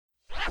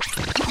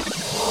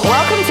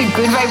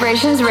Good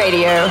Vibrations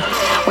Radio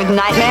with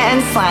Nightmare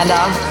and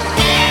Slander.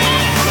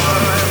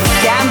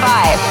 Stand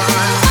by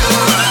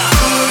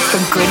for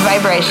Good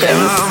Vibrations.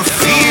 I'm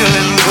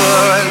feeling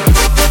good.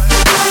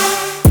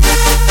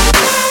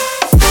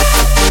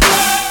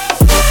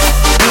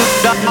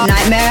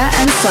 Nightmare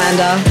and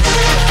Slander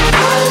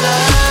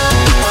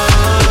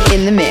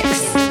in the mix.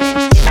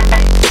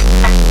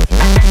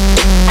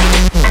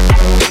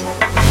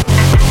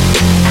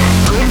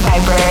 Good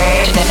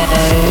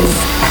Vibrations.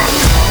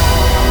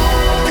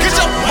 Get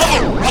your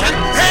motherfucking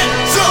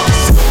hands up.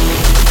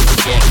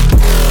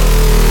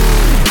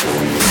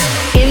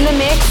 In the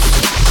mix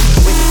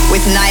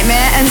with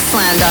Nightmare and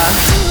Slander.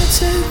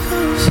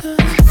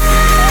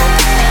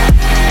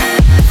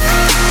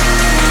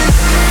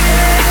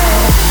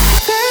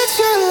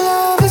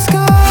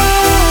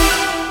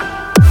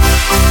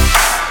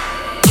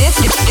 This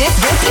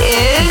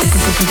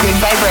is Good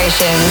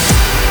Vibrations.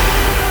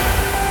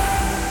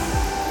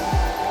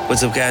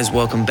 What's up, guys?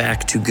 Welcome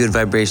back to Good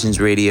Vibrations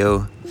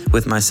Radio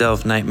with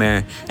myself,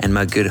 Nightmare, and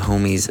my good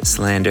homies,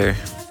 Slander.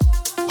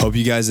 Hope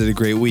you guys had a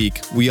great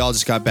week. We all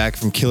just got back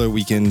from Killer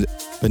Weekend,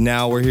 but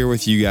now we're here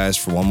with you guys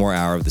for one more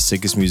hour of the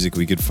sickest music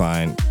we could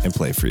find and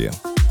play for you.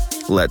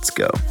 Let's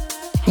go.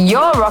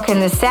 You're rocking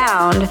the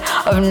sound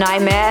of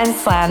Nightmare and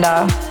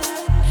Slander.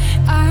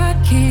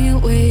 I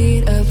can't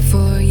wait up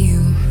for you.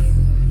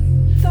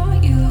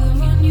 Thought you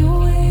were on your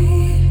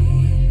way.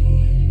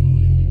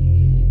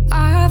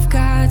 I've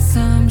got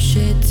some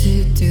shit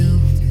to do.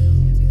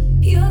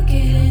 You're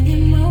getting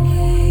in my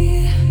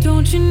way.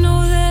 Don't you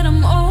know that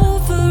I'm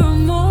over,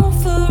 I'm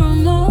over,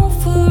 I'm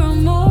over,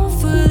 I'm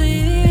over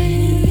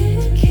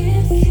this?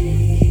 Can't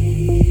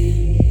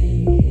see.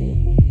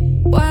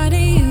 Why do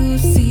you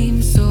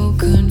seem so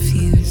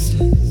confused?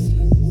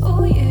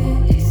 Oh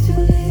yeah, it's too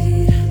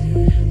late.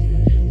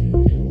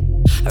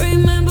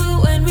 Remember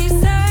when we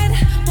said,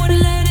 wanna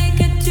let it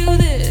get to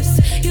this?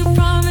 You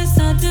promised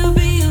not to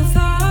be a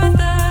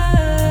father.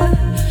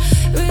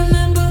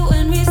 Remember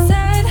when we said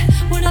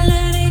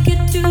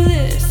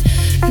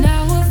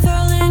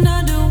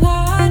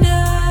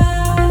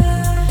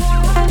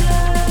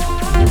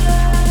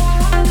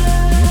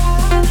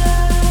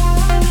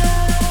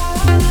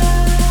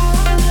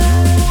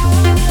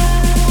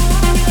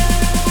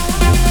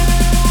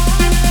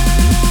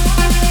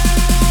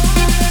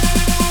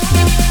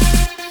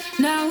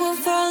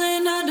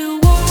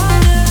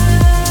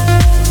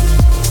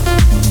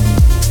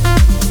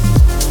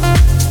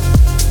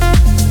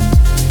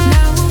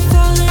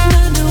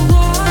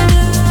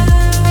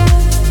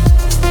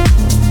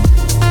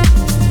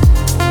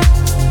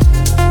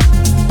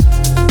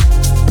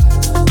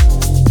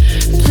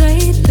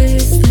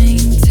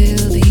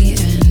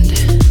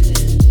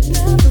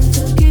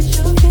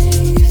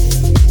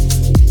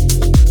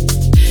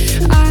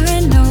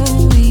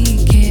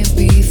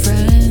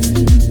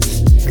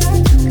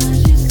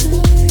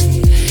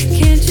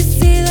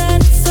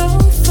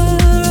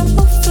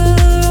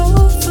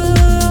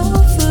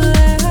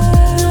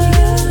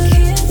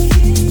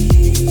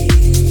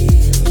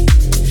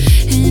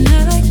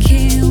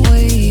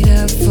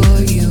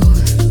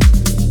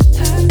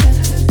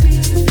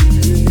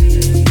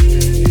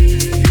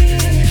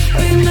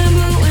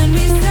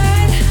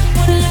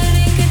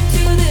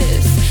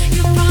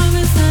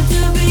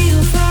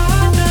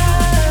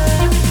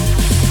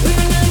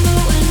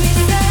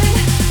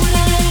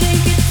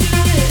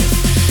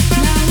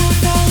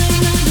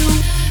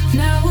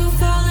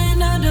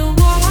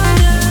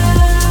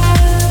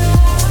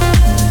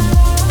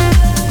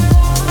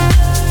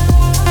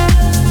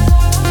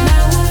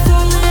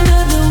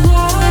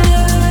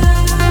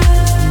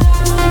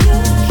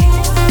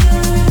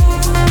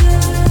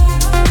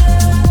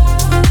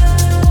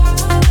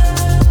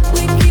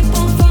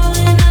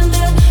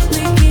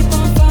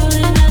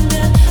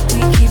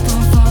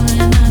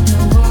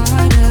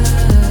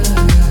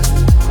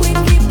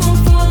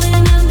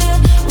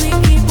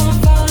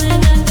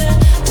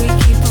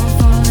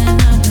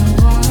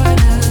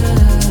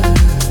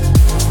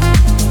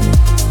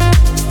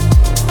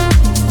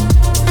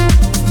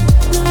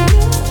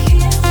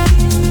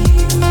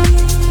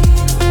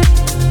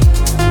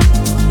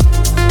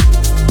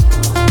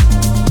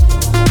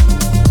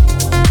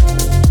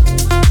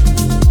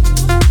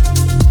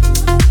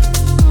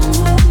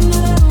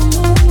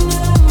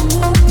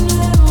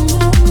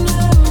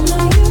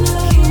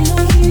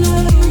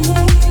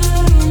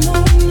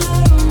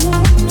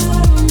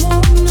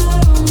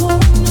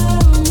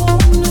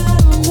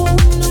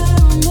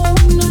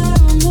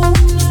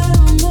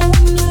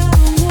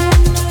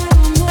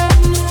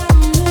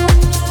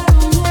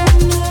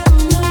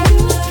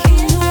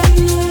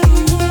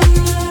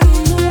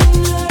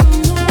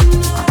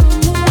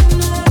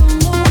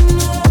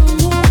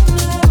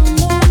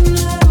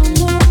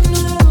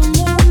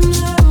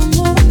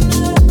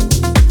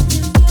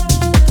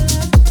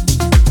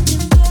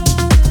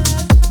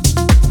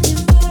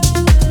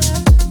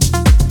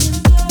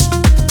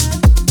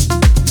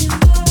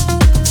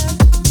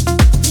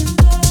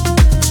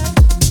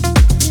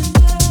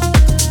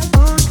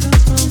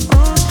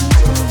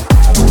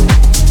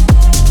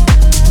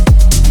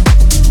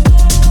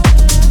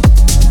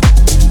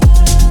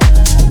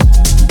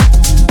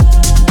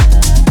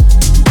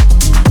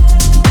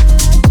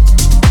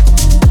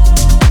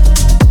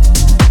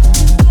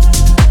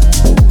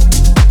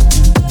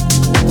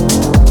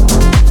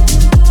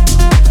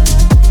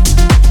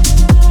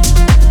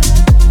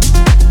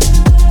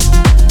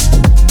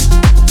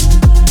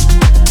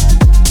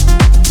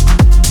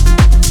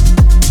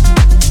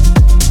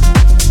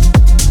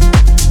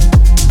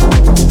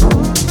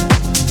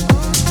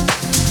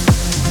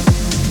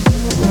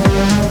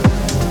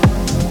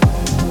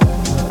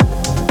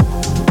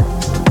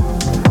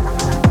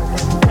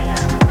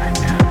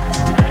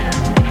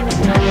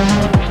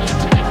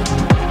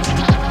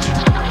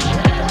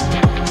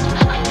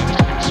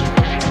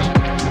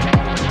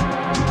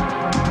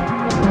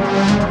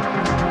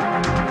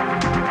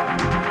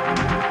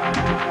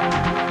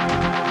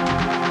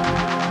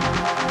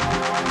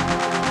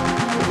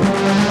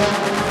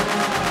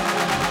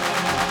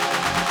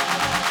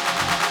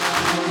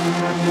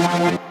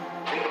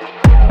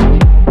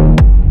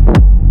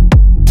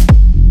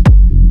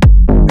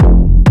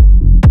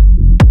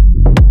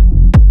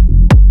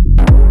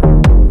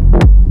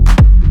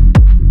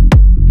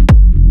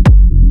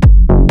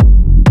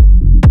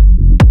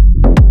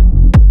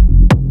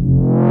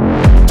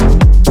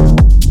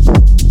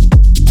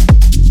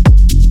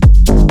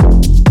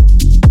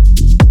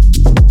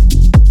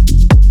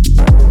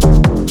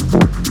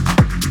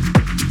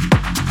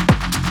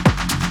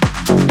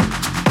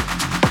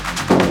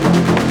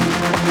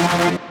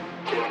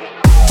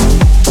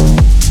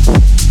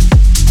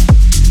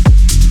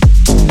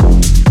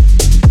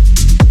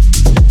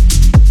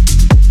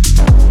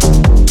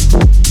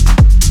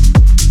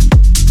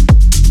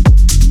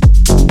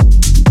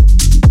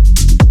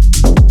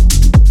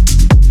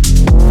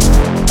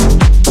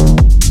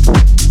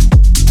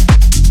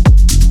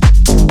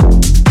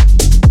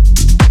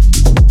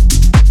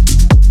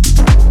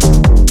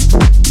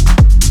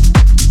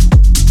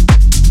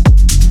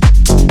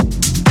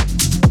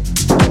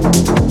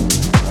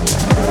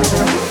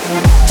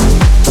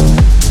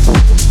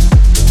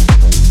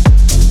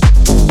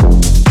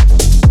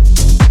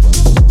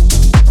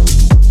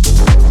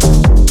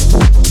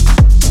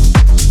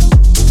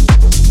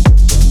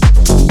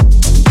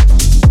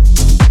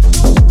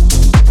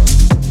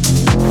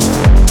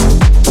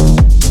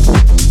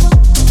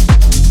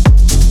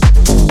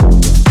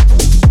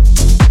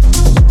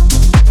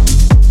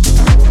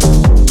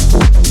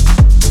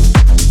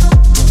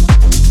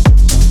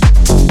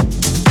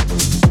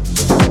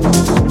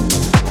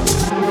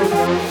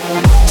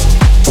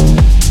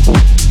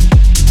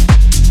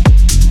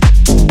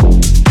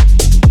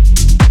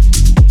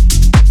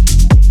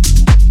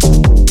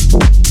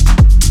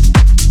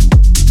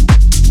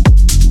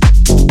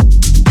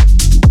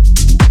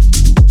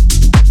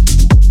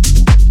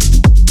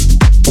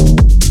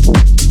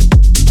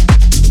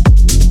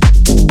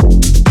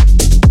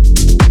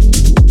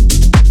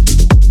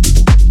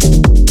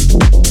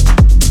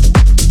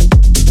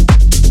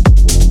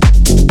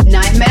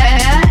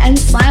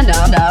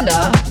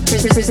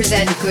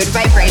present Good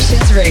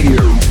Vibrations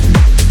Radio.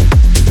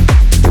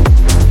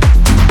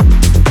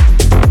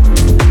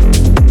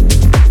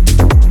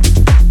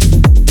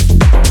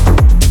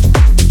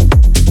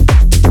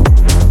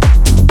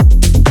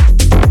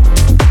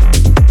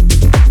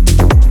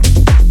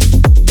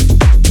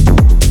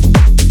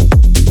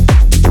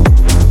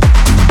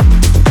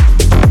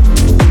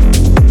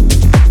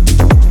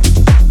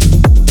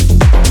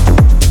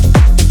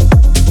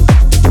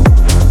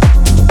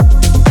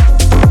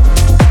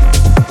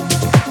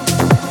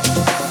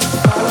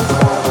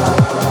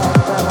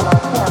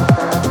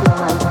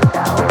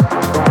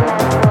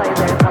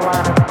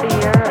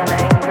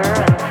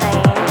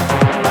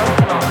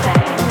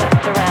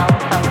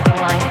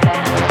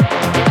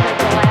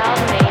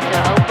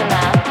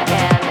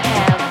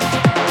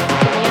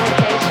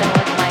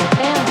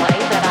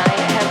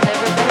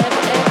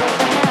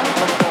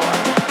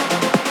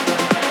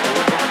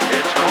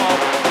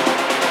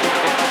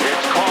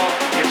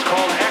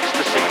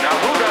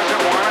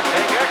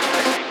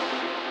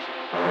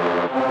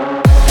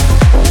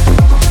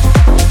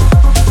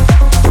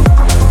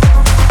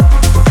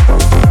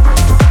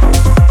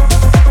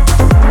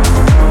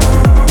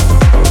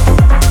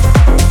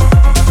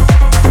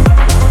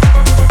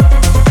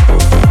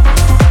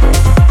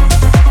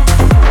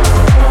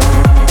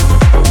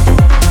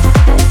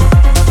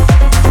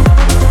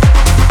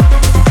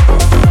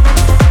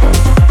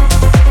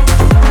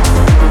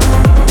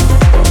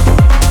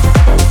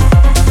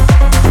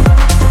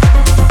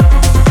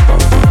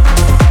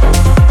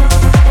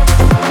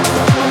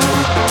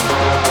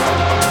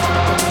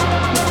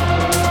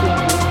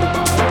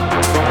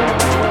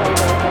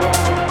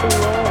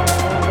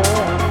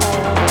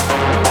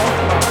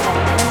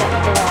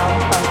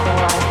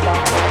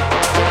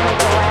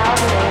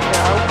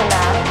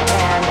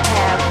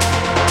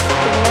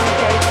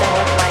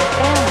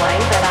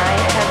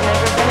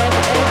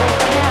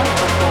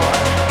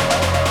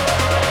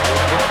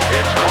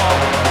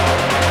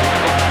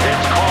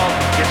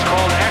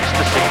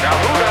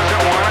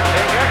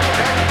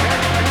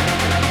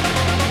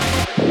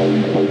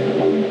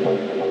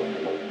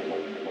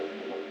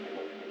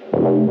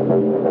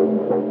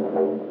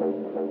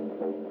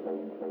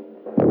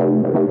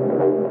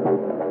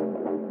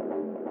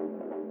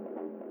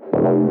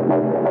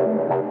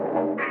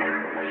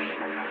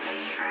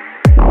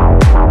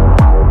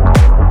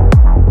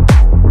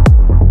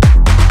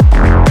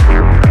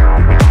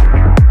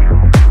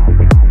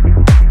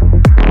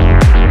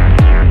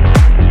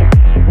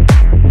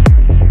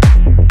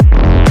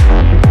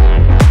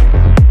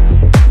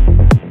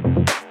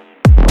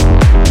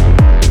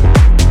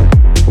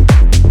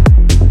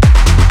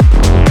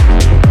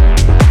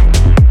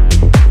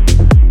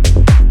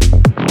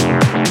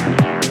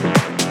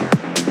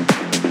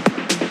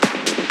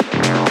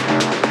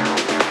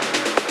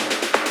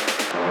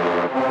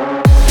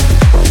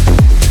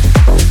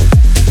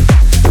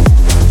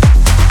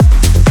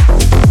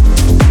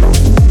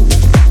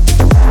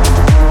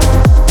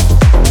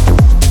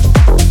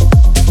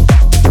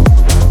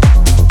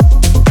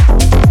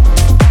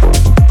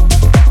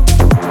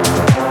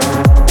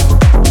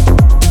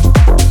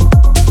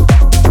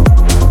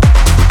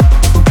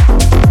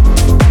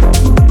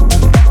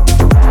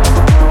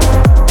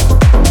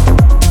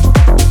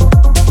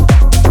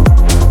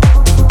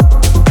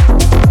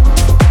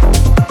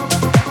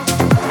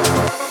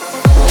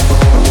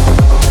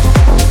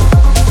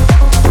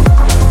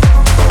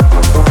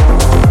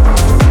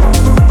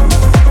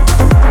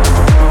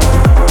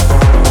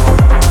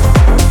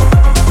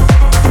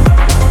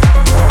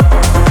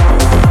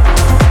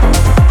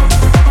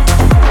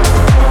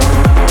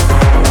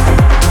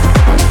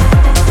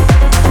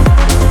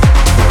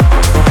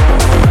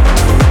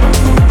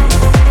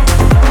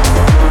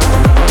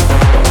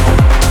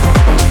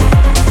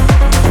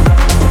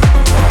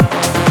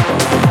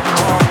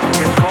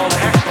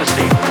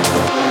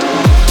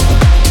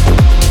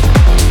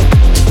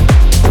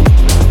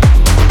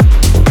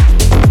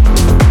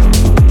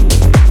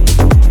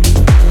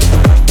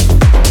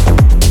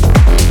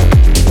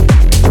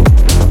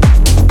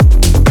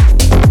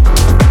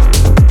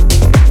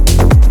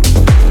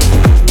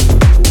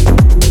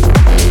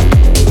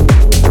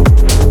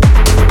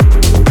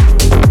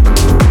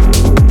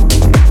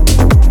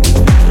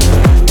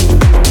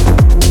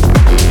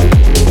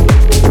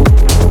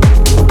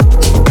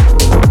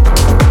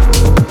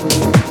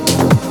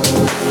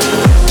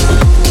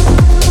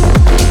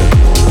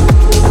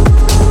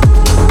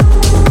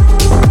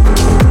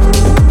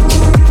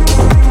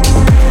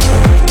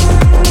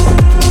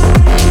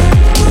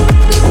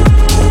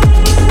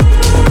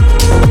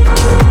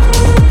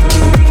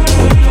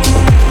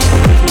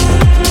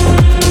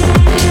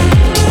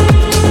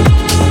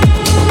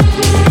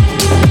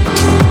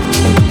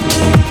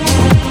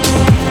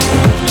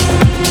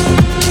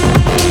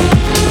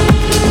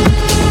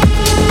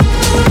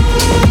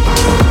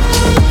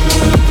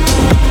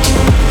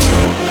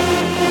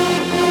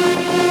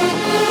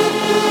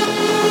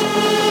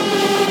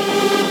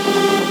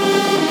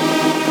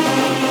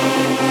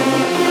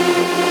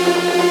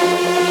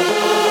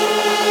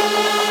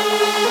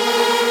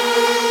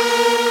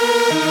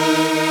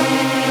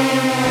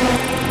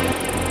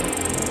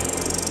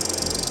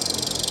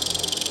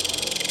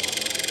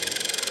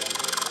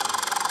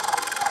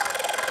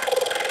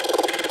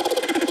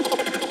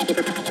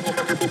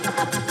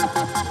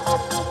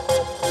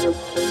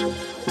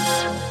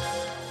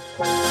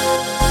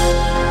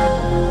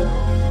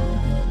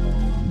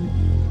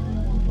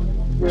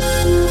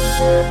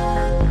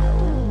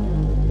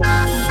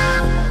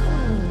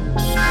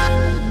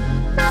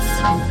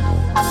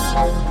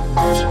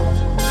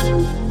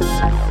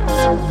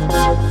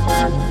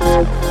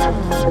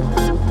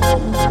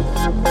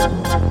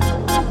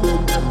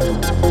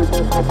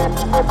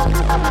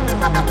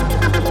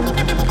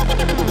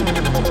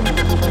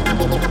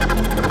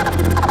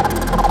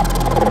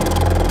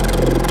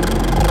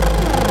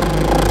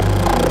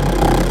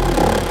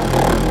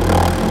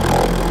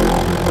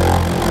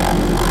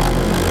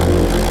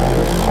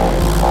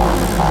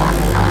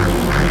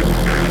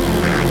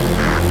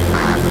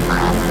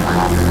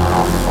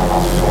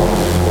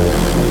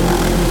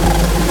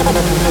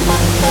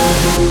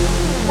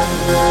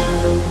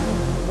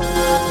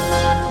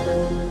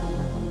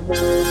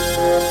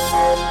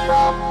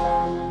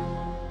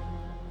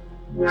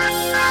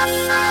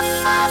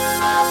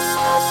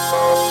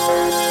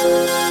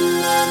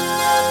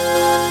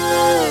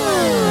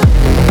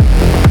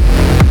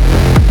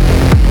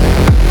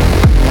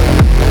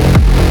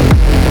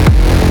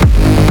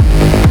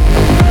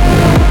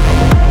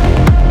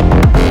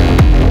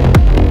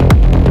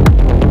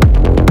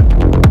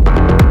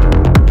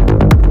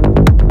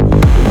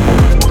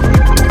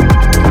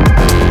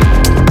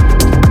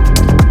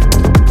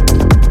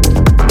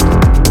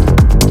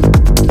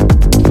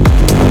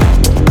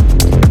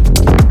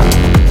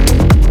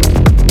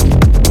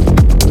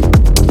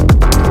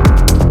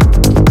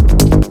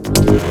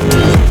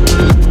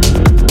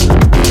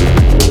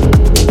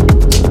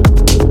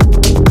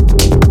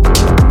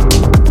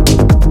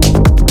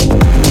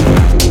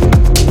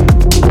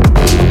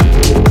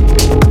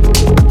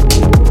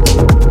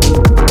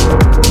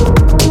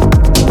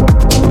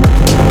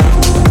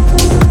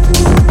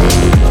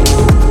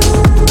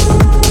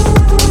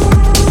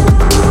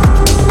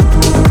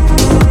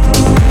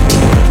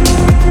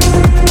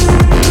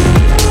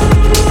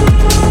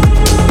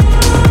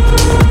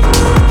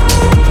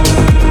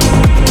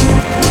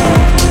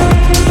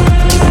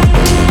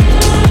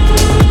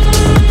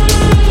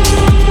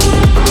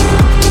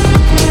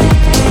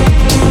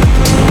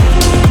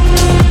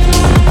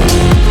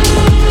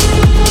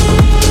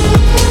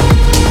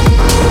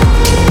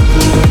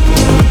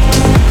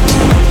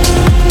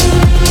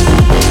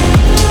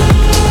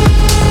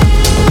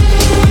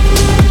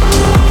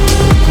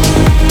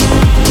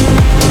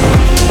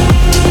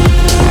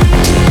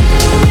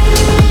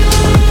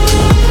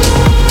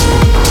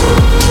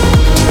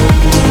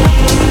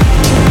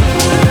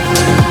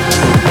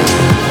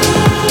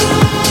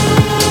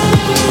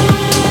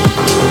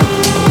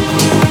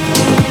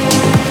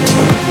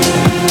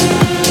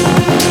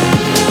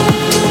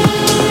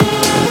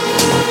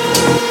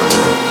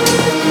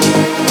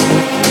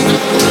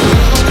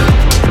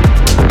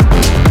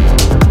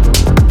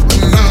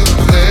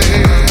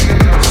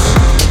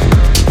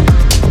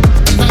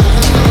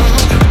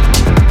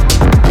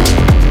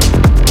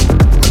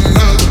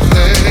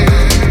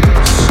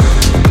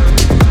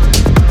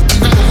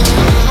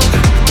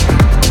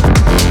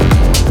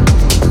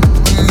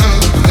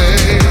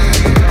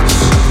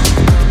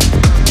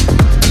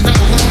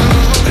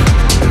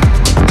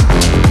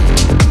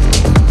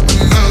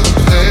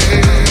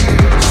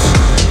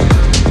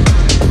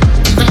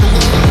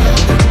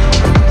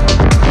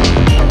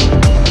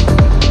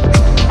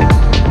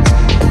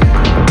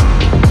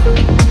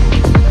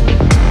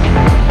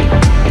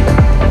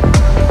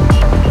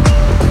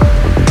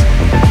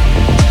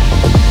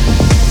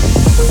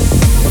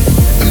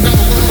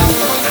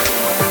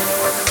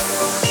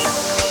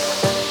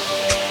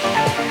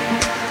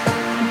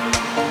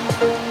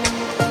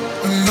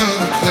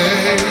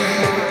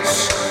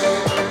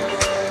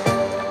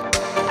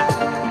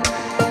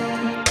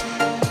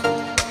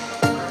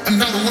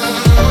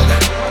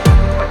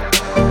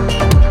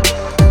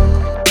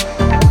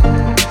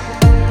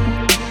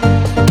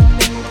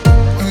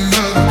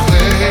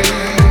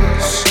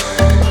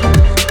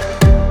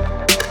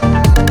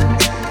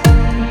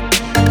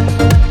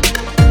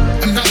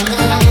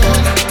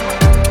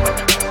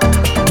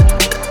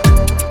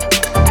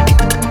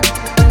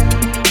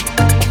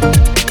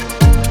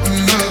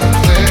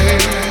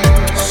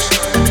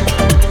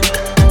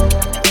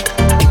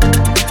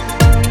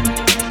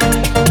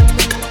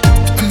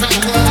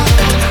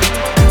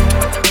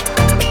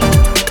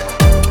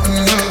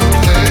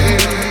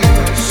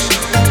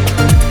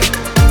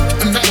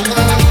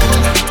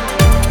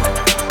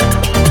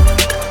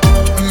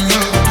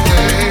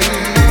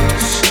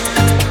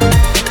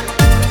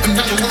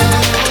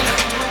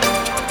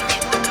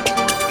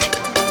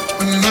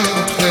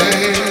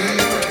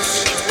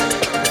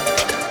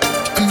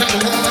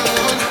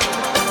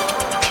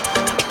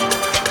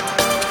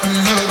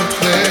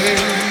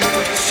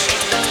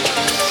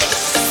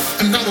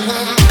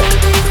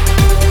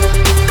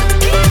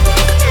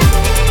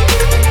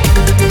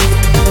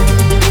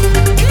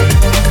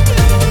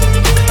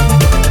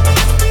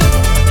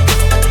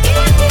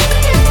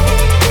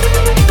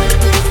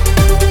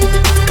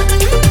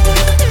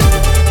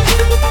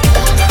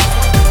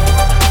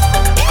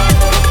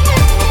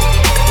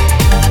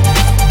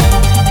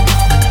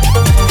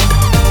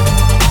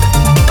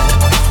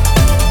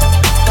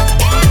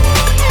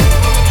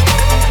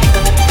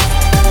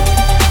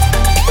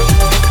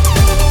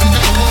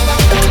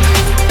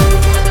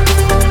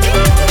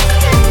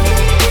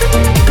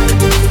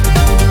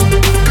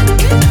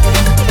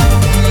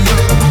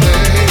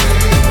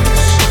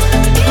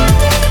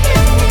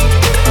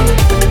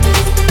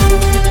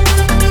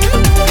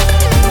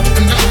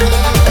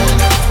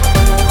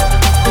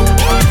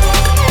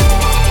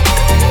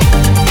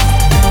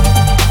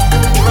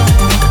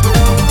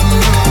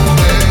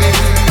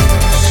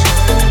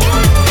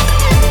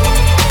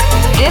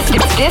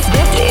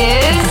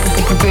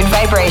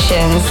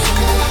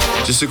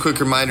 Vibrations. Just a quick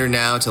reminder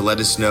now to let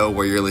us know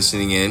where you're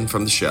listening in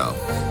from the show.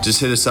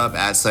 Just hit us up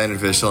at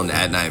 @SlanderOfficial and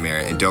at Nightmare,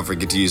 and don't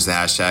forget to use the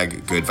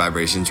hashtag Good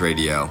Vibrations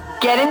Radio.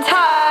 Get in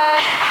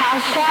touch.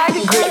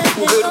 Hashtag Good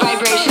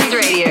Vibrations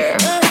Radio.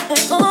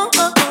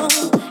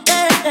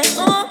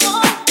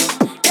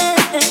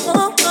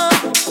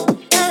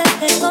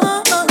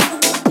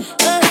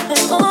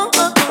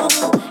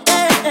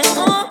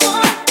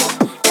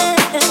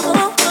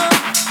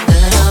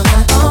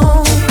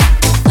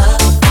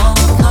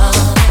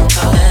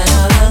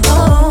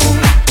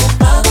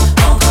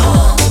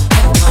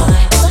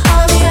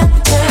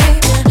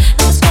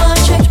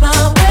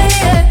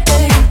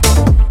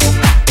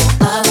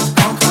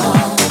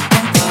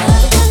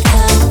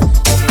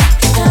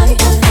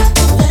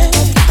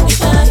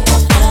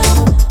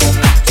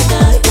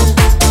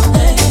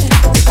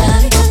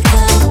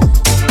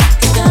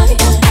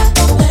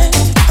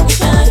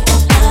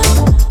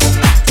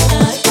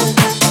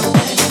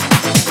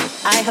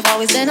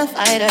 Always been a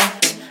fighter,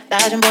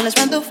 dodging bullets,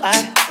 run through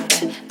fire.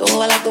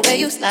 Though I like the way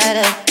you slide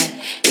up,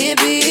 it'd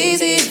be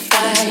easy to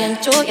fight.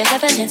 Enjoy your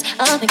evidence,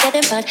 I've been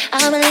getting but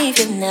I'ma leave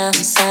you now. I'm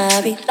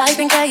sorry, life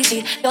been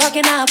crazy. You're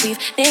getting out, we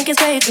think it's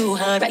way too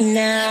hard right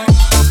now.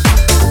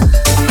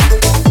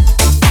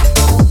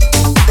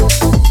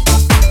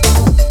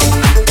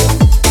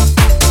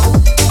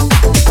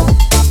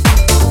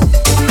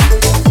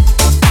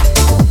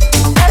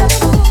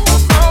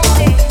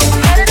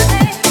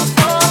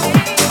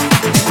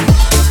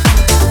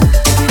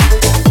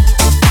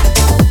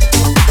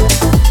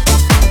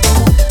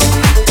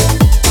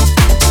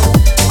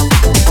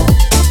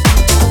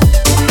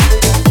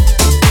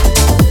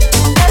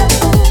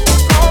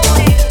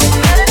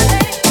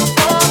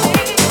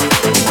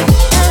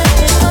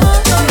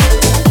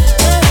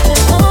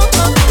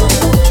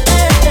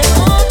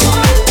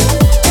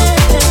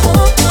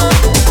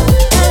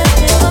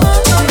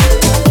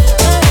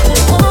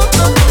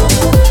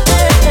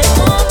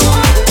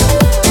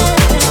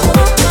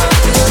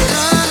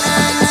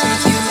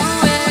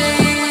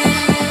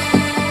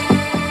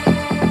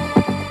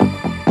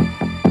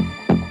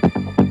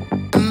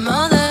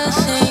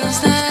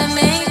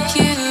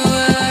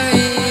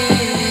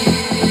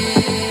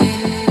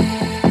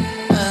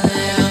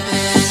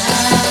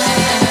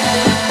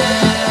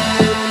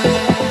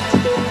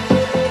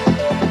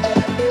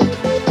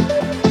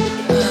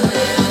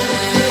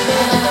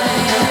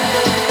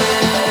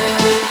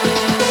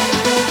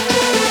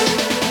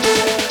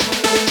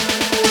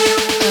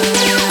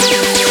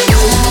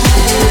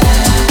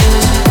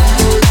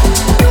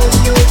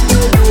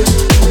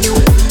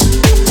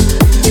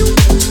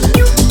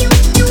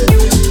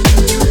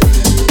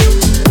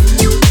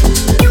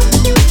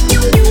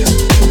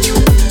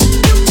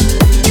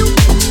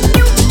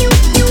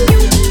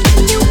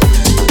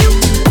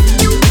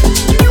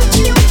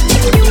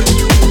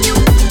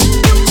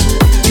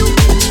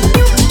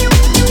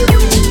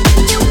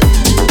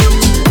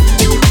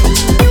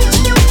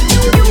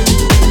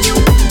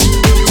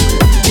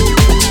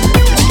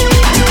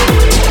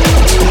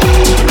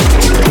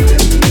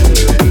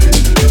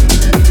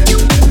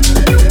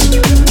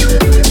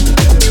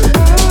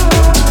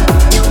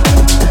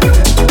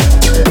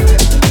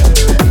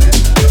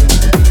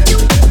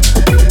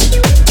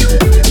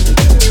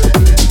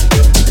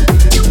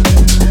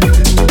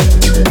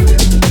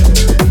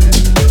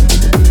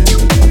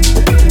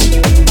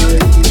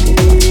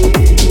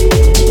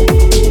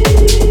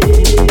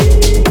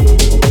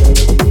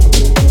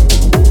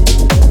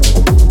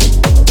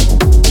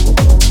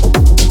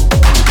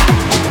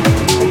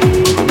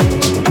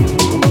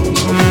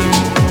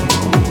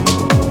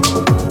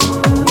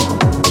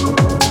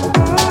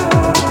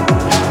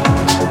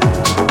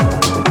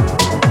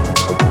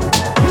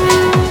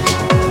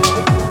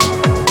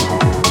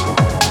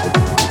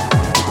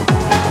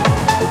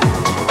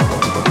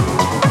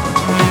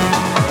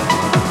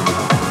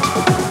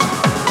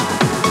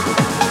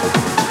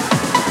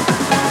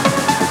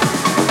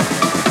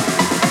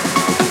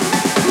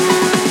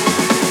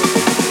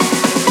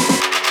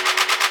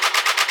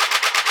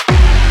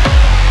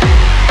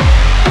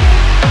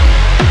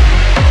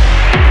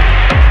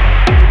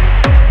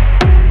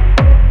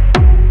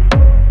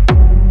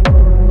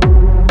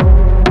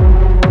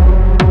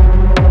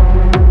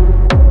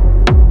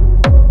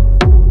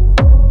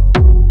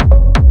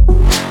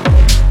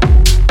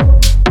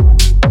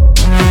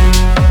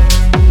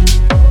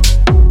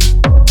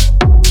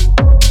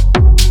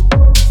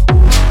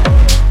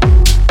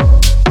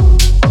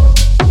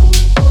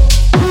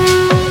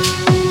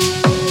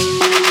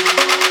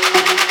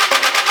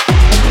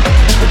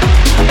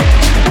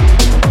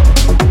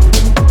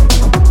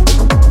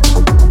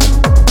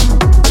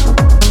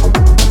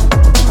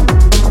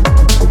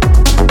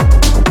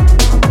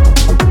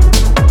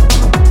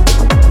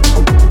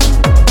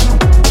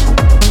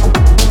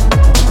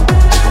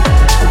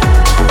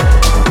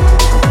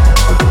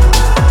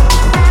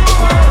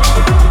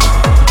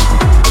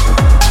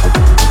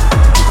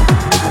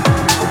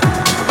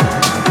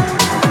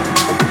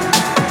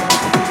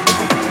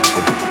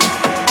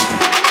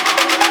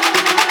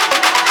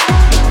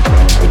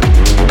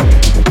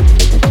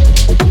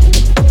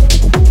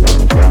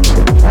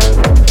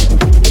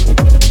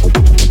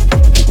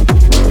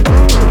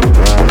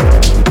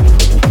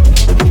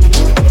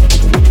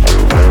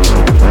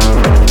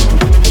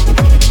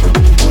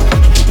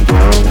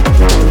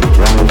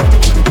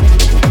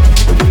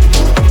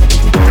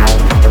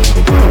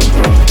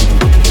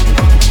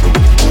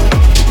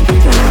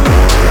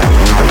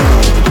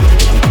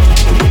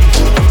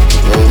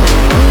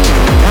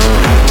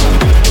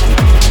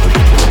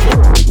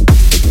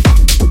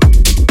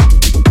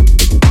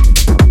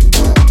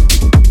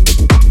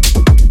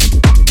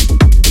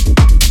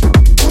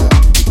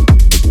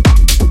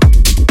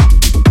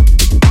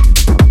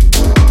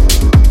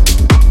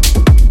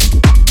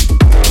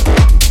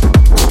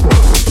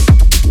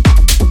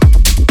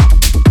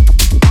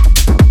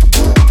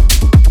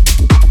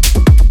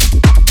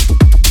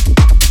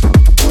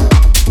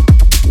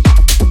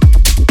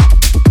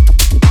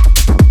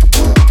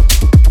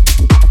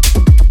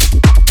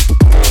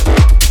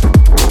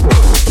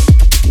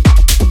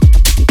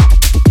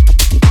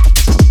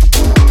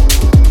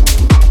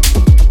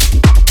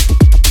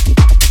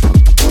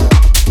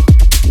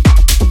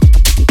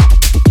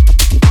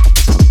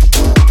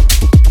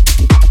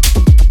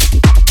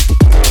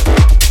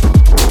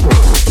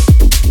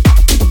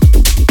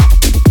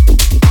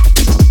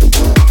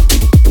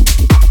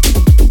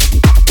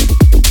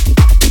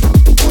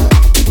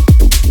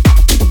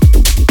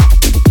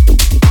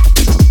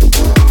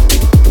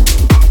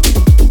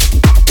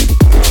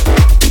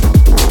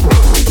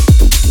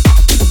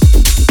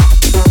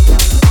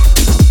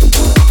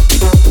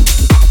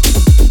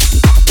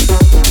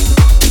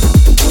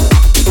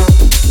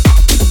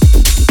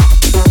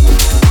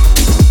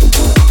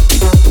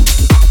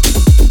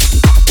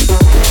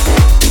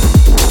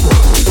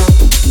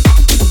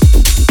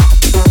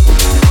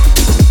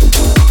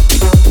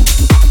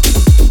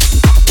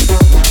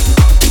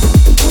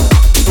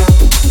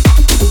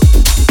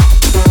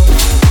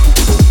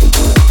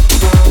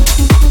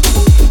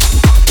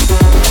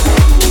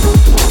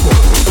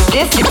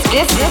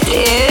 This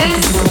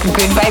is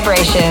Good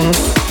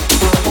Vibrations.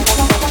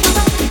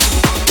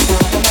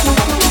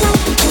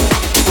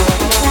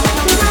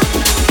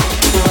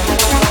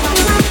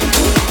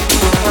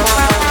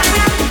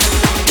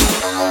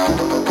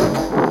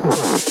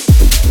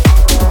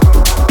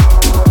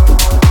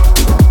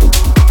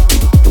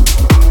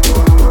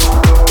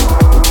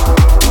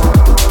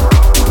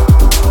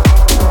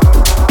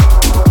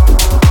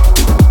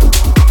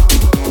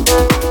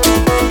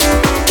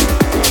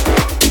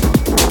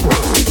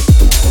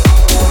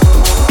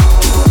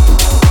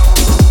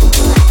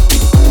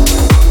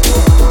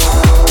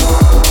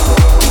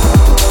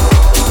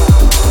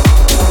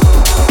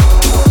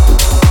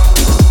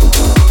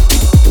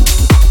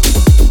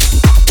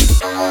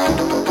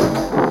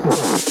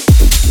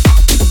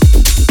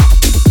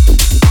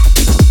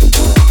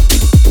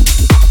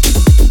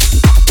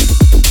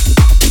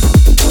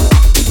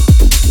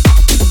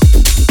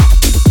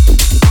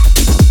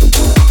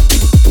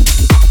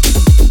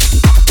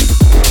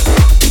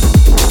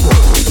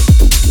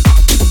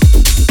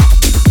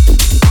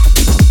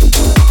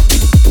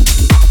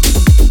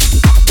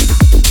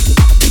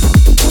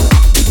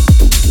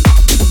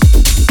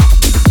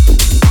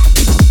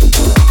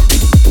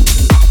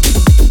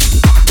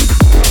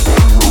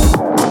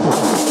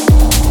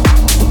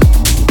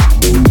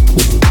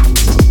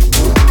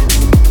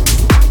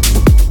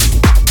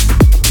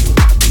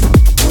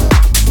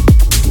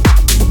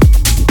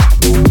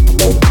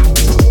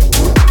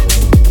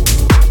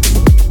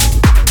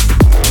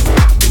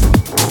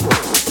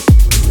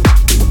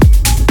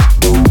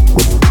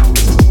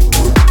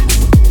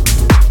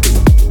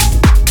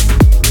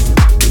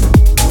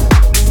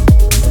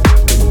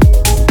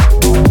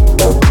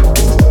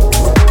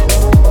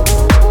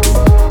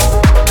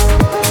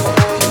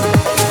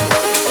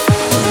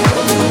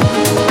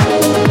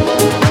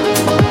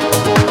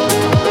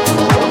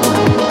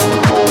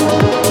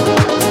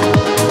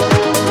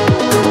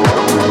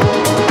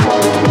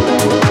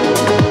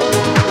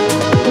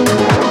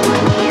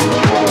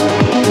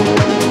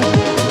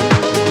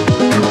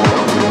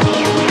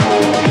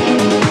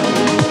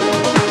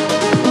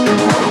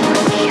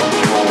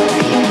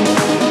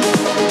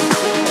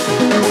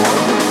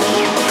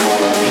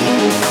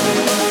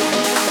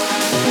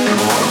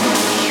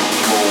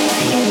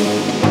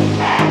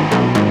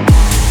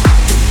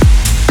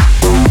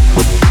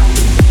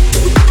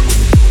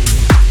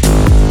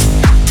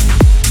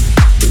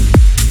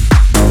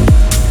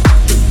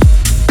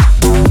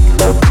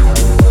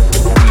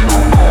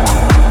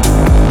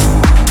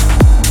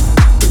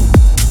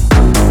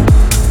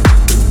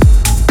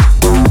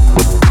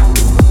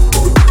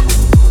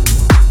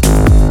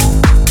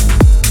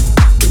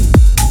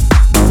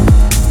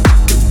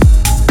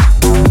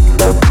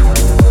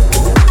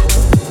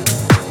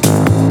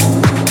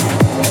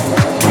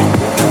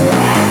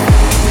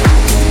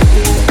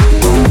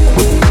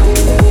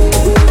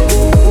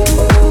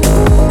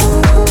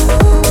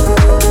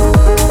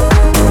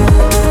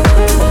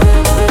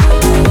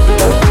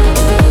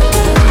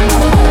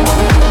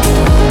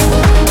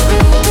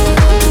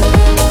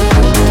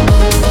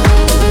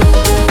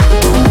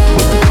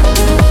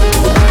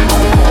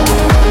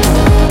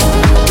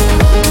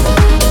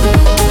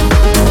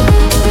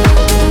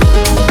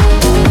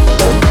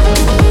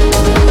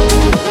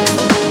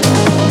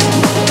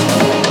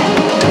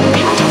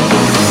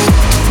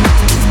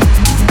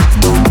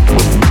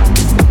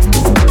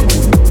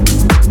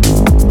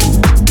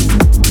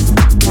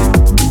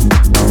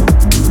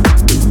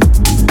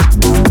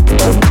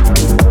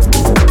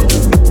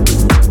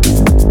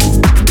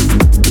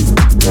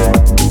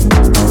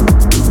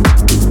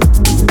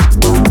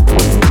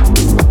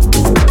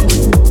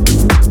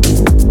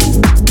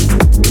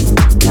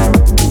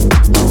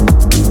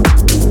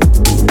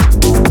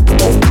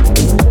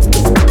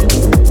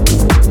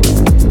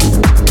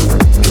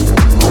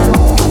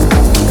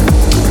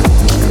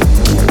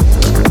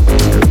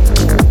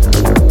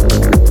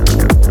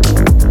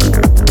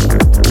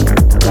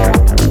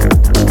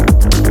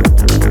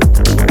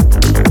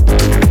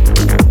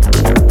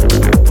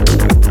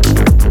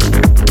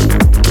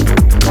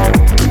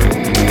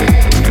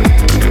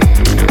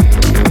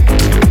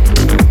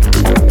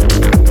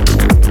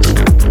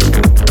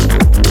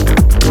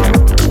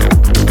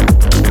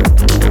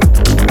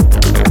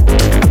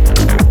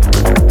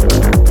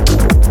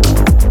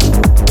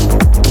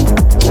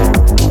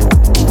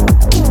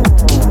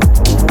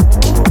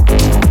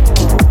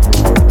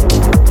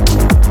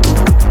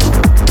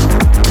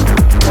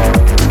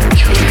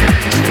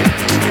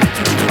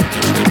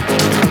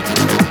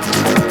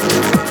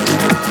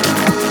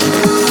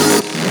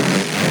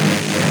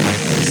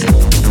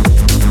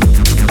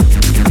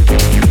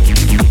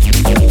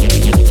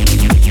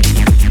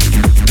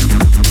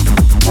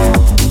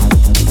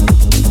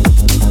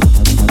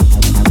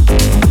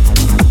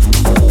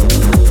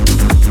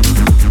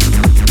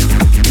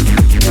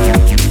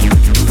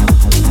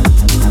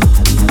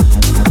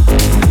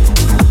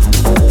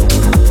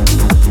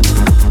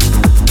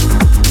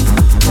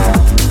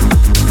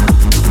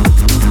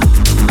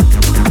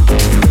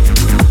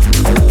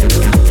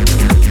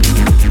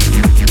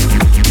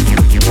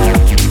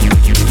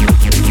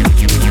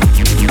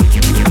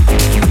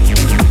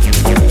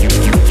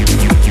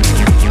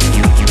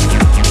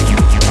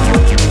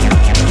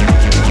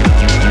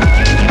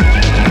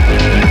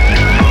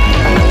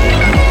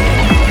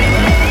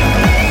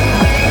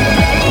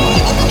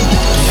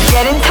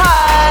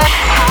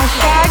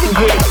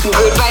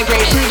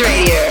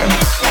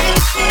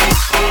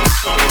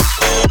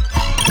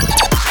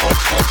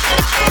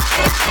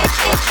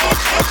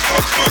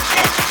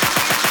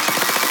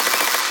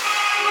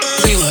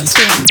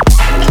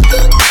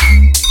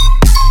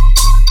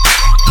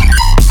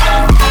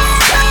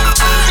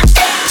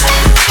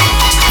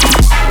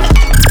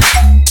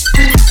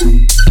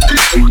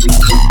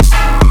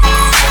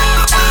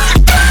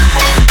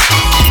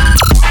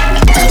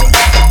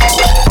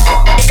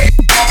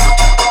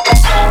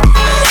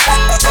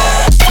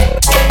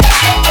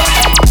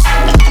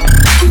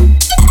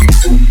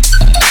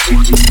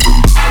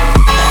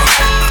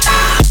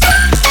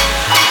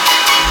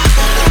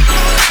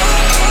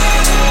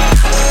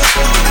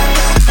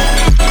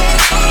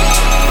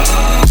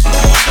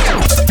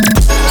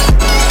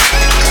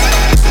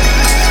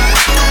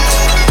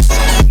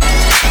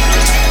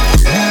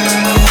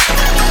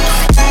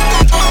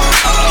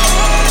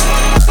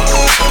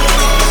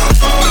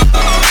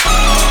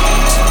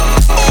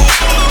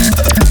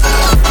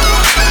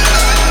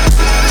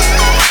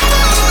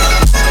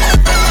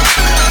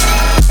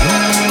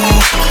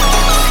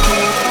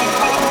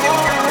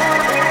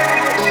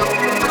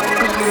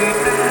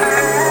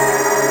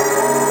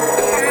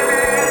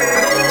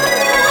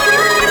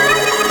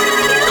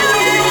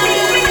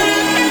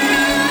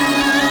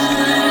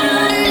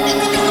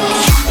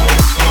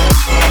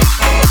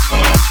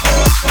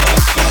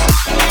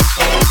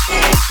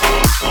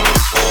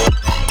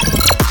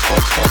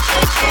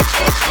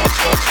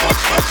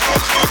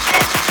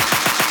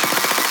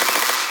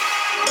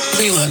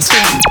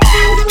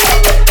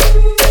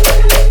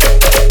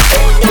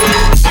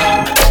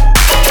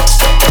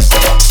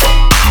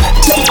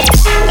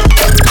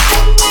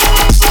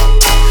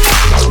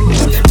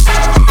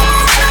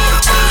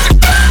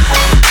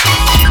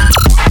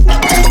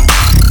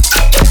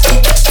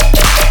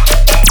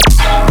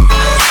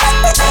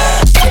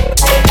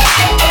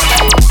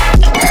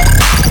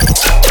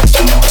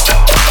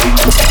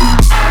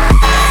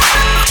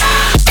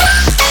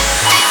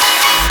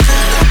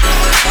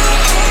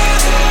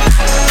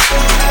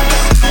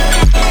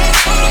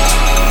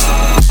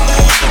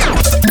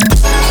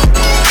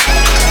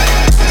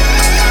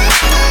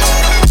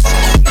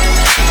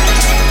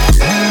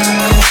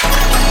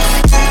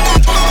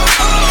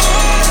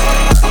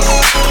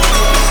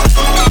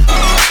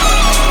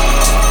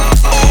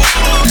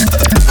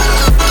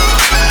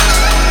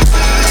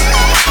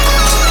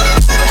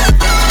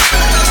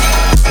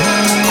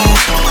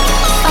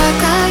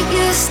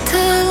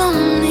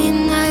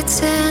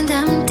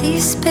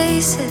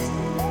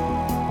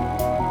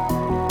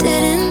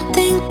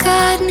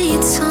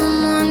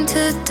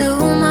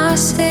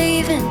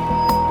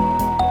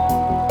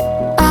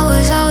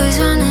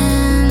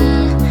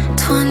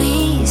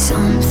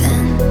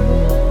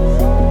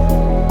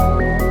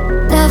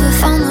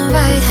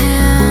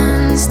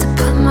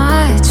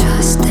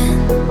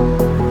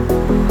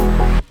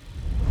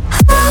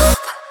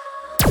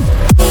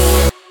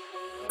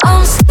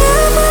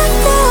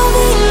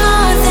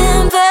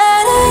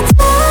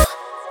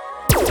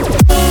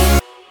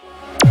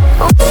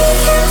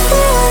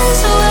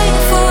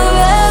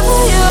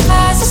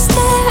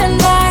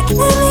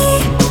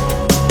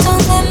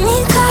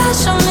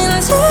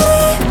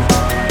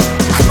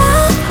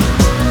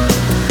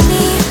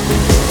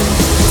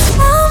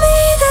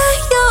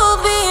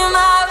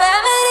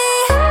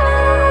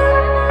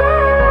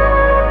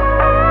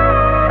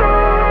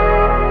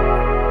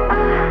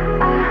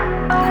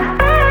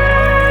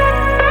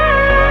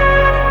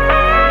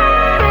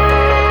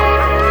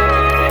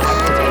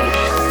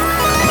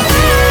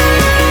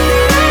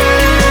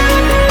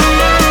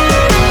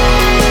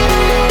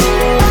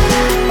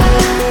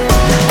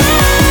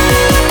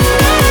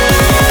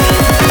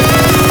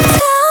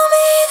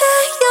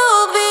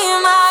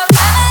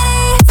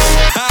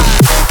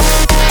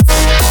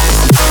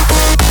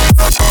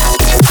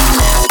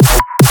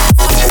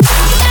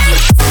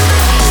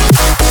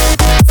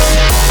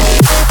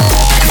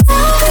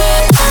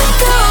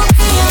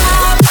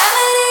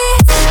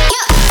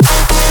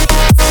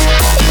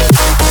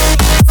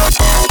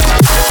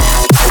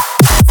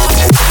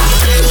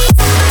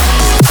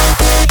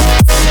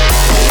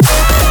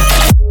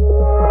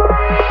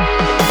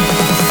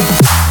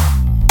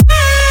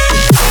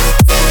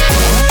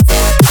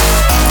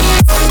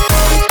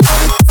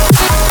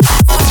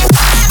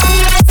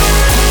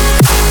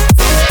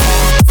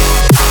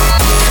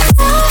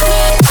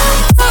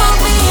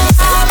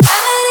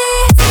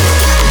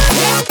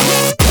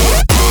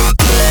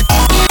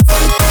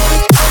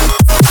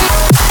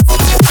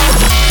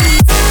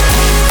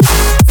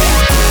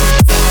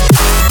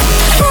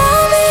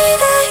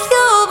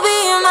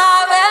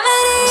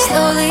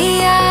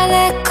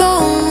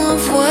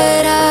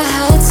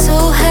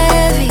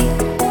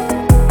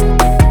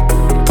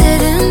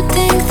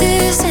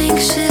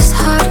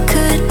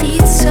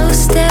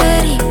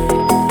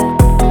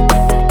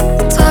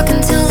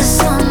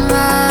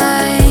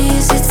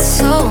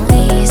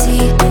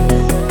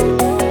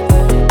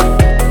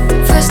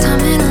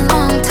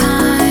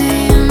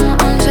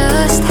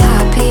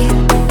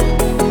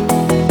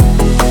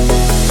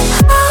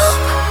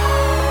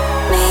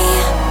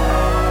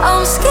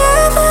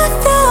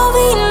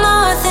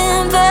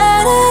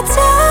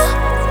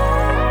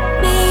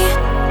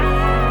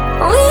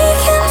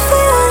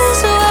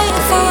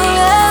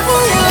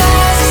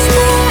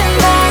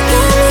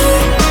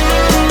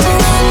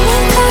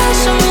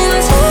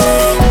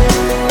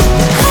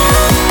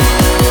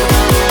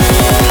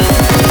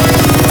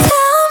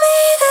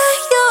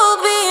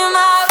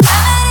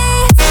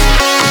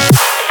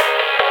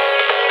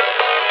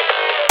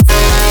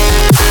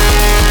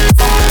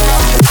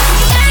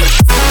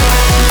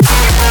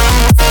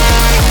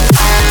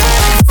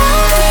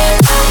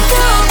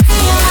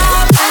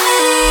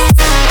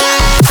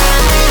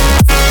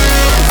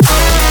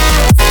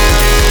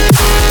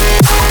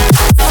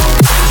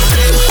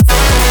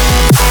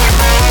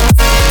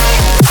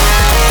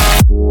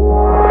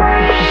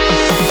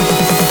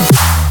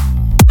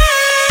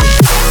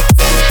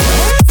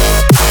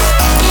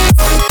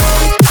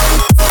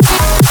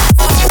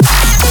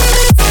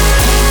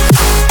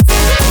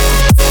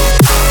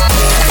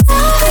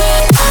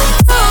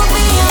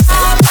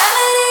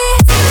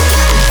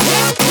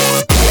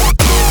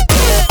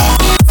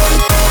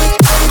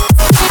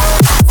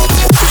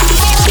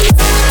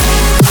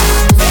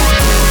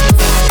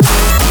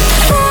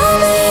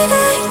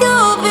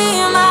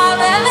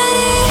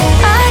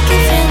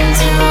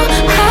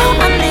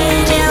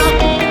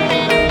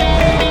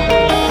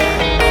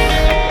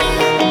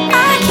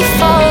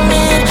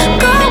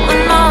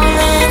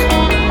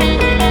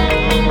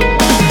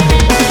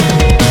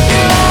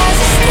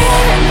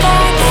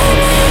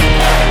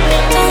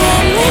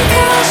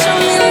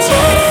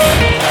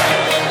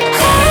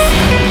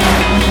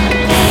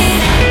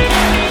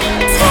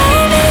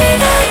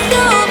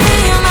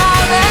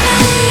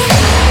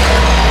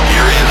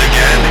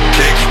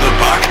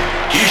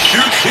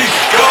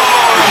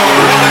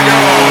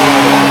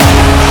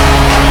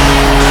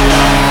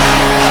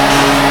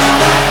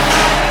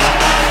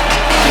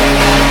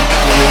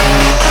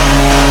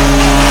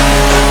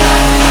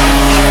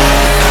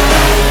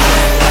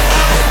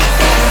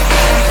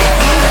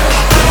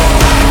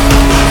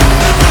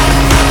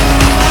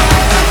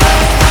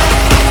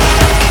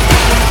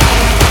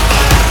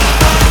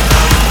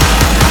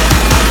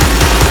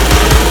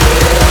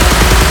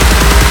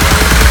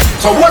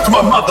 So what's my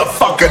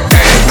motherfucking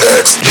name?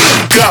 Let's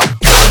go.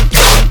 Go.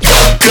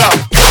 Go.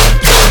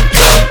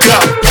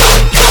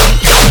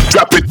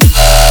 Drop it.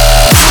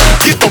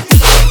 Get the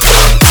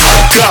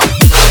go.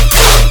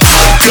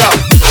 Go.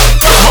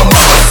 My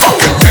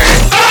motherfucking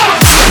name.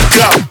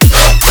 Go.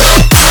 Go.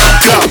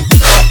 Go.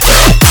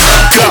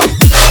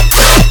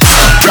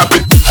 Drop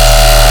it.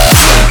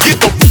 Get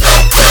the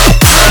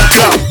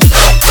go.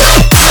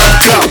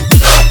 Go.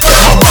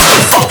 My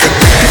motherfucking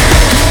name.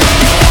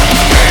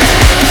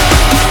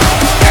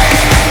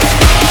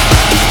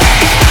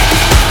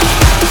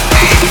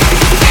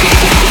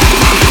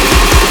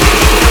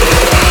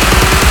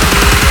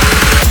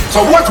 So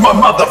what's my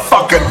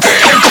motherfucking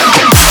name?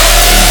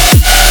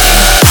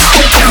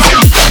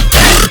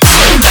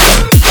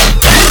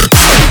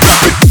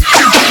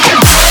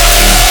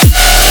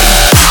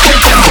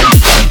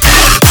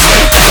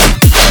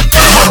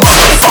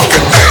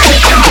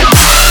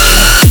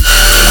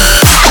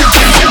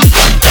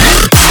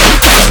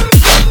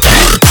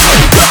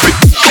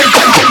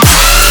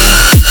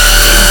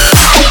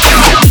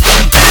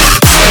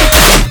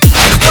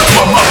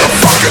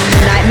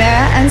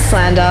 Nightmare and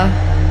Slander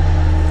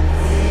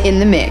in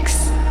the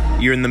mix.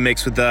 You're in the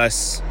mix with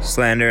us,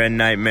 Slander and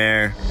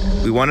Nightmare.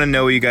 We want to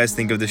know what you guys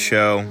think of the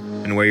show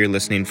and where you're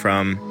listening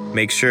from.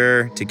 Make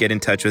sure to get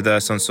in touch with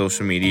us on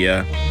social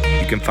media.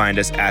 You can find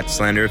us at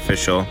Slander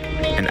Official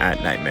and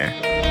at Nightmare.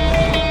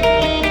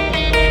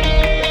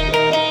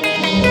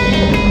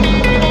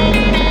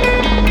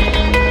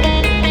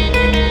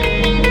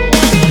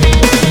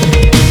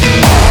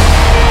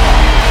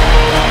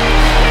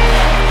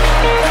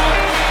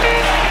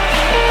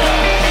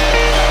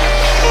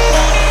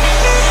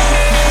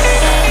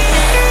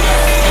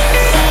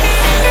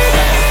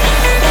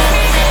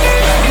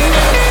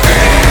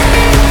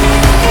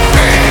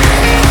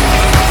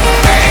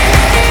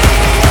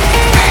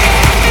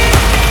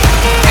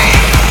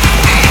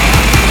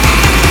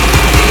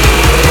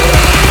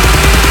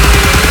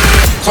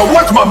 So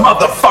what's my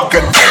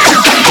motherfucking name?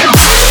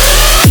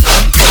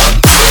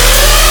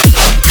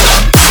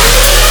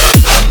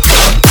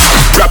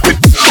 Drop it.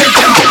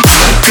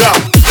 Go.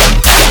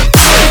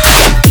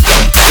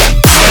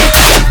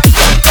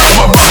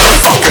 My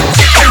motherfucking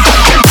go.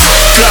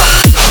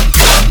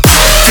 Go.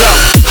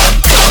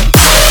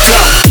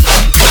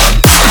 Go.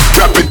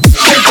 Drop it.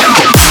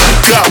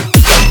 Go. Go.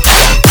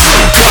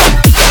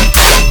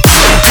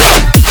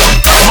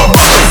 My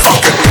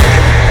motherfucking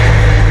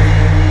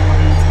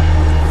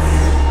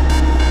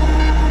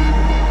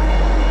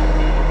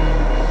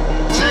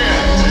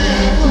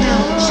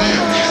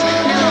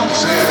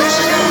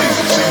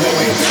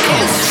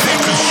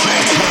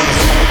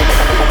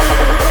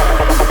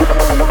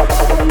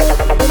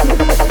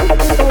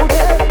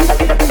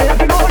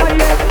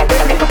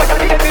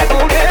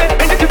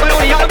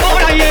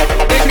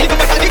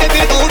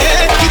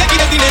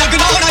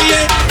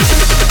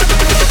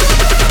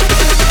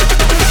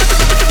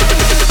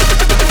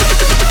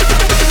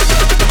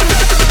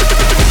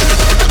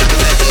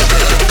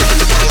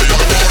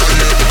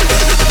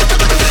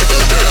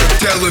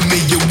telling me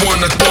you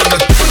wanna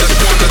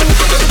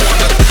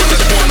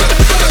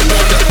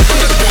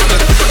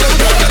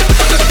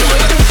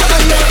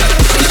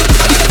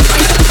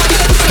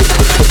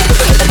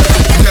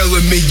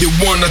telling me you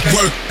wanna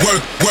work.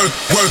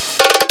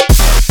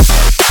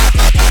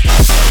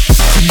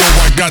 You know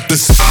I got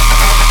this.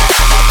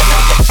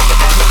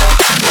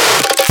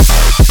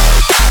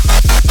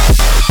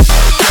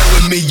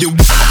 Telling me you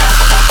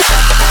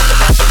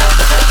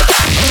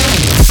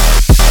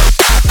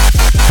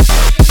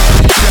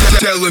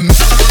telling me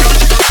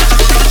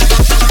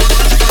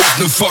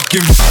the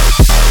fucking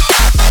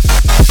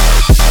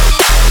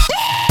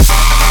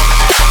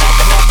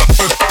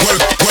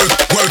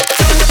work.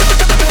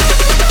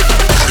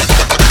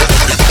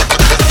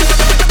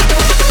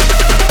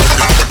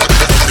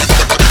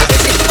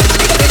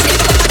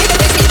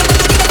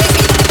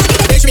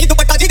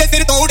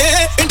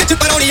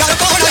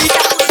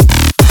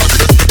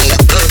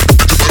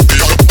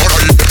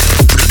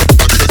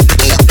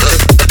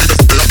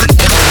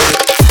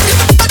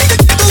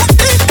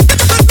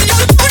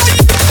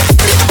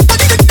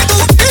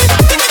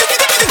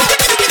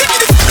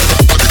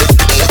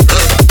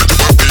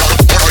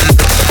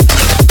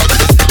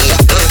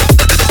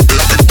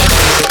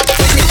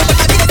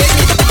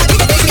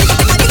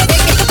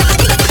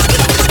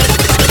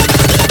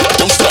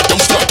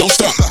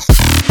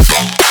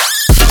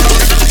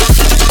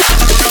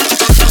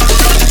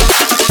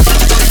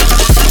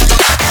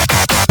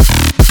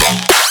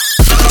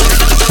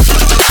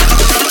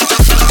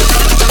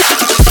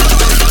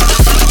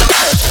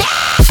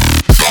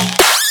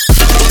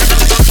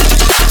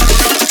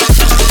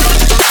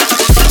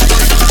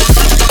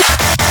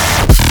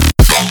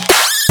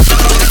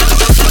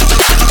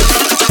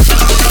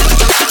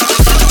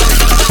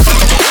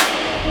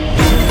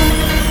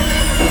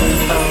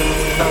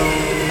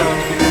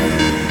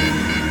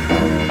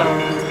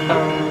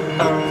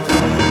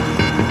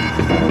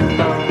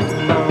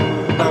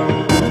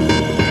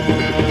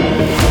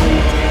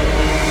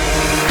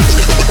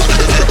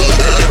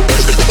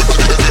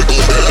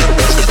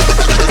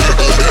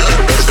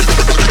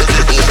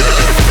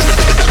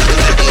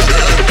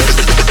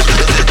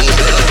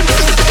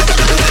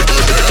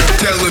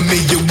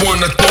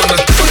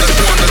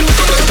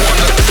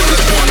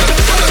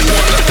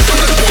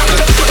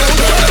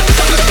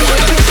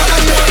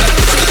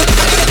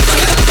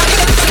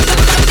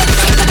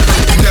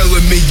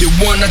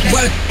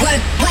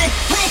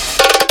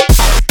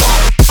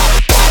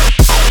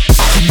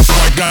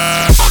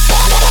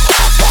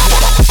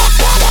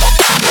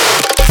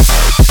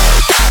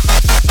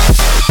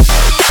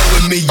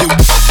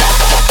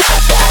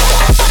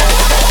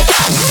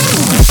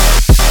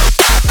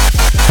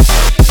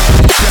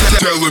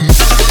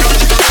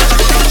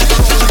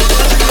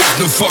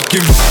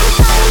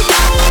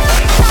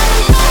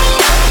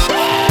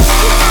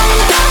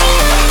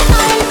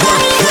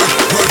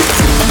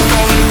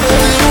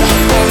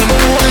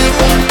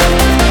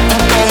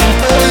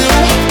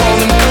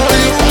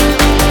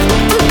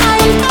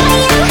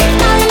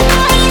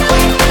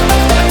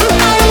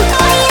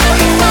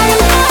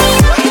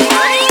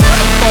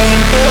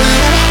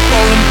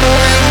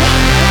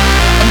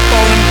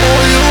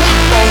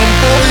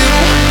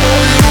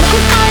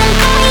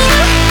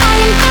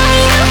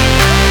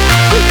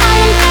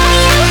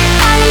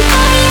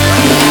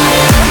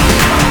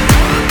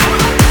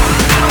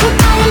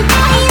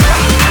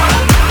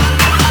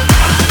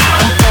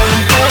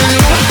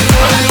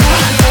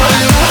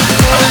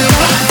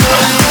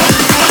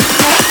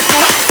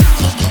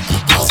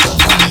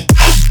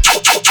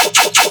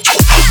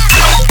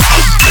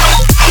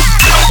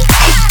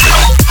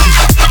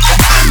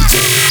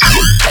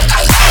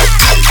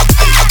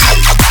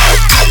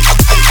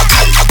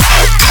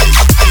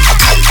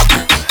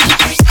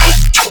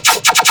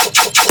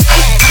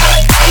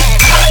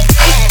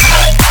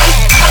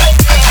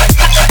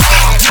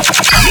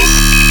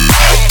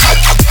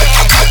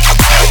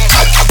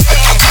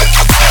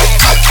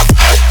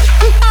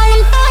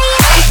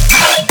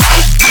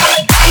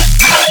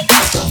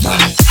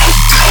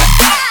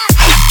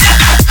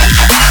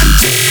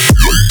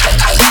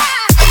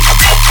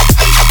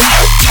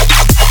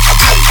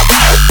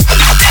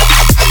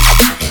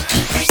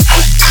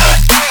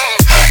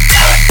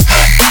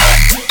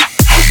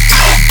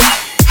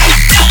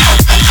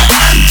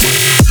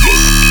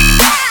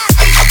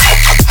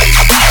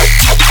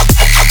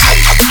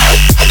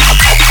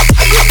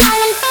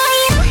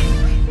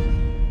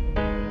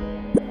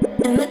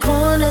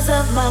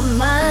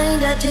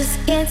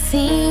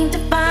 seem to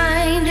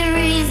find a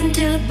reason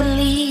to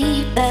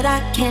believe that I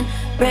can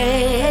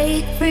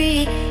break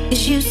free.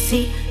 'Cause you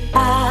see,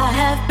 I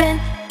have been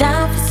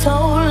down for so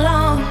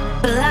long,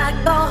 but like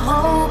all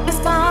hope is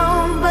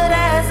gone. But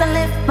as I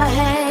lift my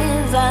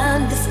hands, I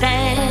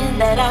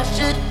understand that I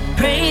should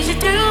praise you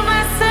through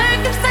my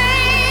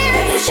circumstance.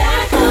 Take the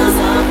shackles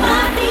off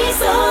my feet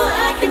so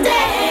I can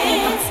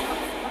dance.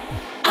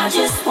 I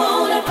just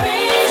wanna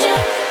praise you.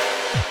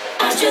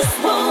 I just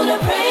wanna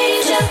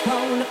praise you.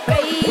 Wanna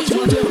praise you.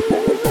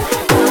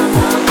 Shackles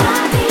off my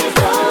feet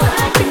so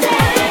I can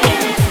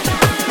dance.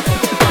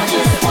 I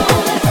just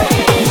wanna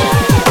praise you.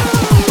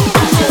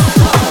 I just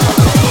wanna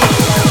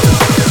praise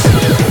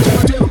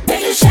you.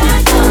 Take the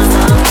shackles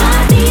off my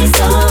feet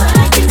so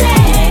I can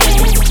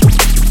dance.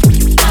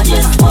 I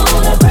just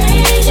wanna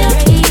praise you.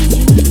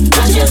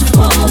 I just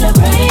wanna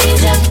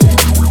praise you.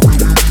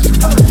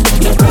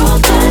 You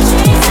broke the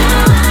chains,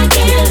 now I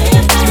can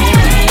lift my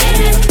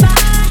hands.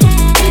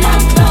 And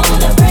I'm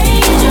gonna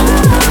praise you.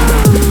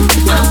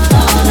 I'm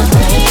gonna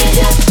praise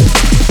you.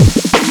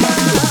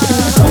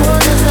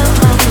 Corners of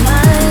my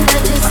mind, I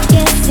just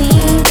can't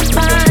seem to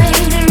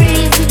find a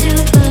reason to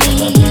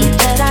believe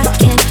that I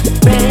can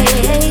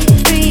break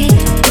free.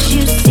 'Cause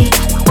you see,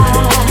 I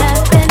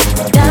have been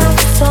down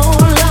for so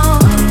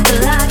long, but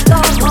like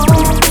all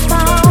hope is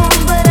gone.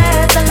 But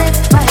as I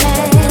lift my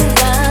hands,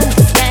 I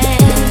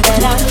understand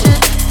that I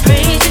should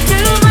praise you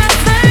through my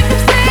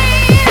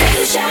circumstance. Take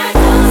the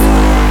shackles.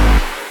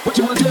 What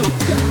you wanna do?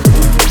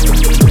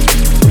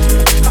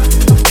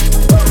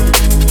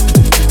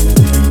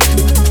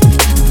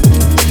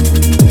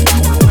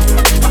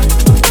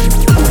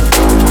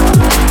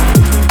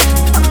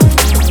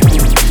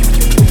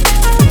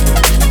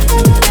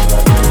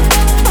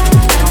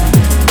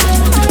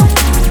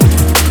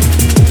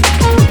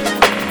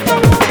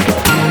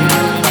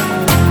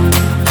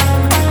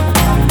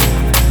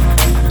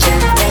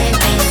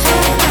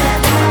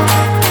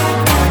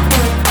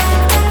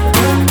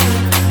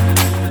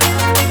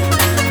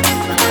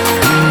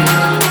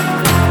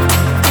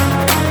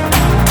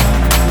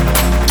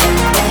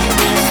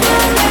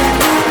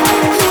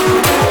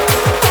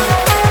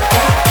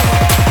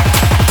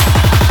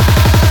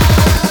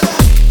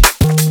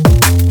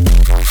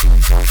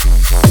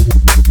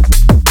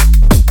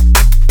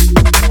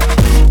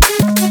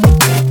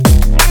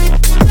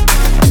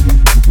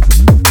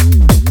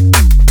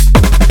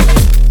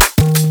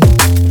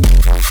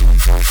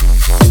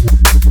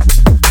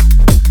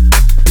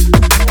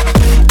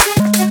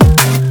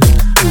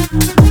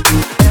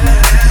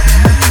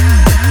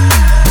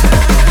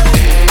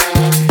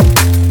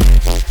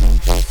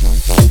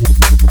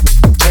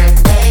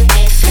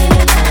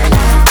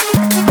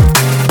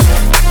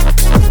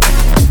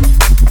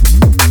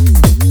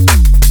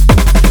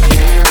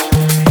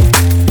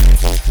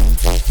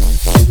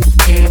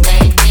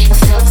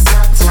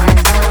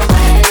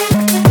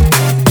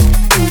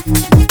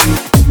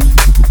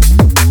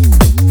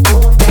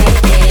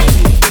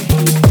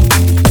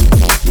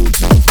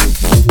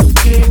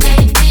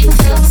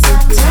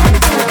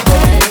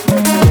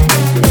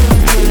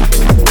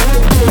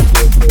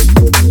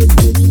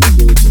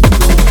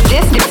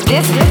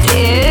 This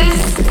is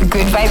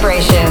Good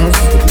Vibrations.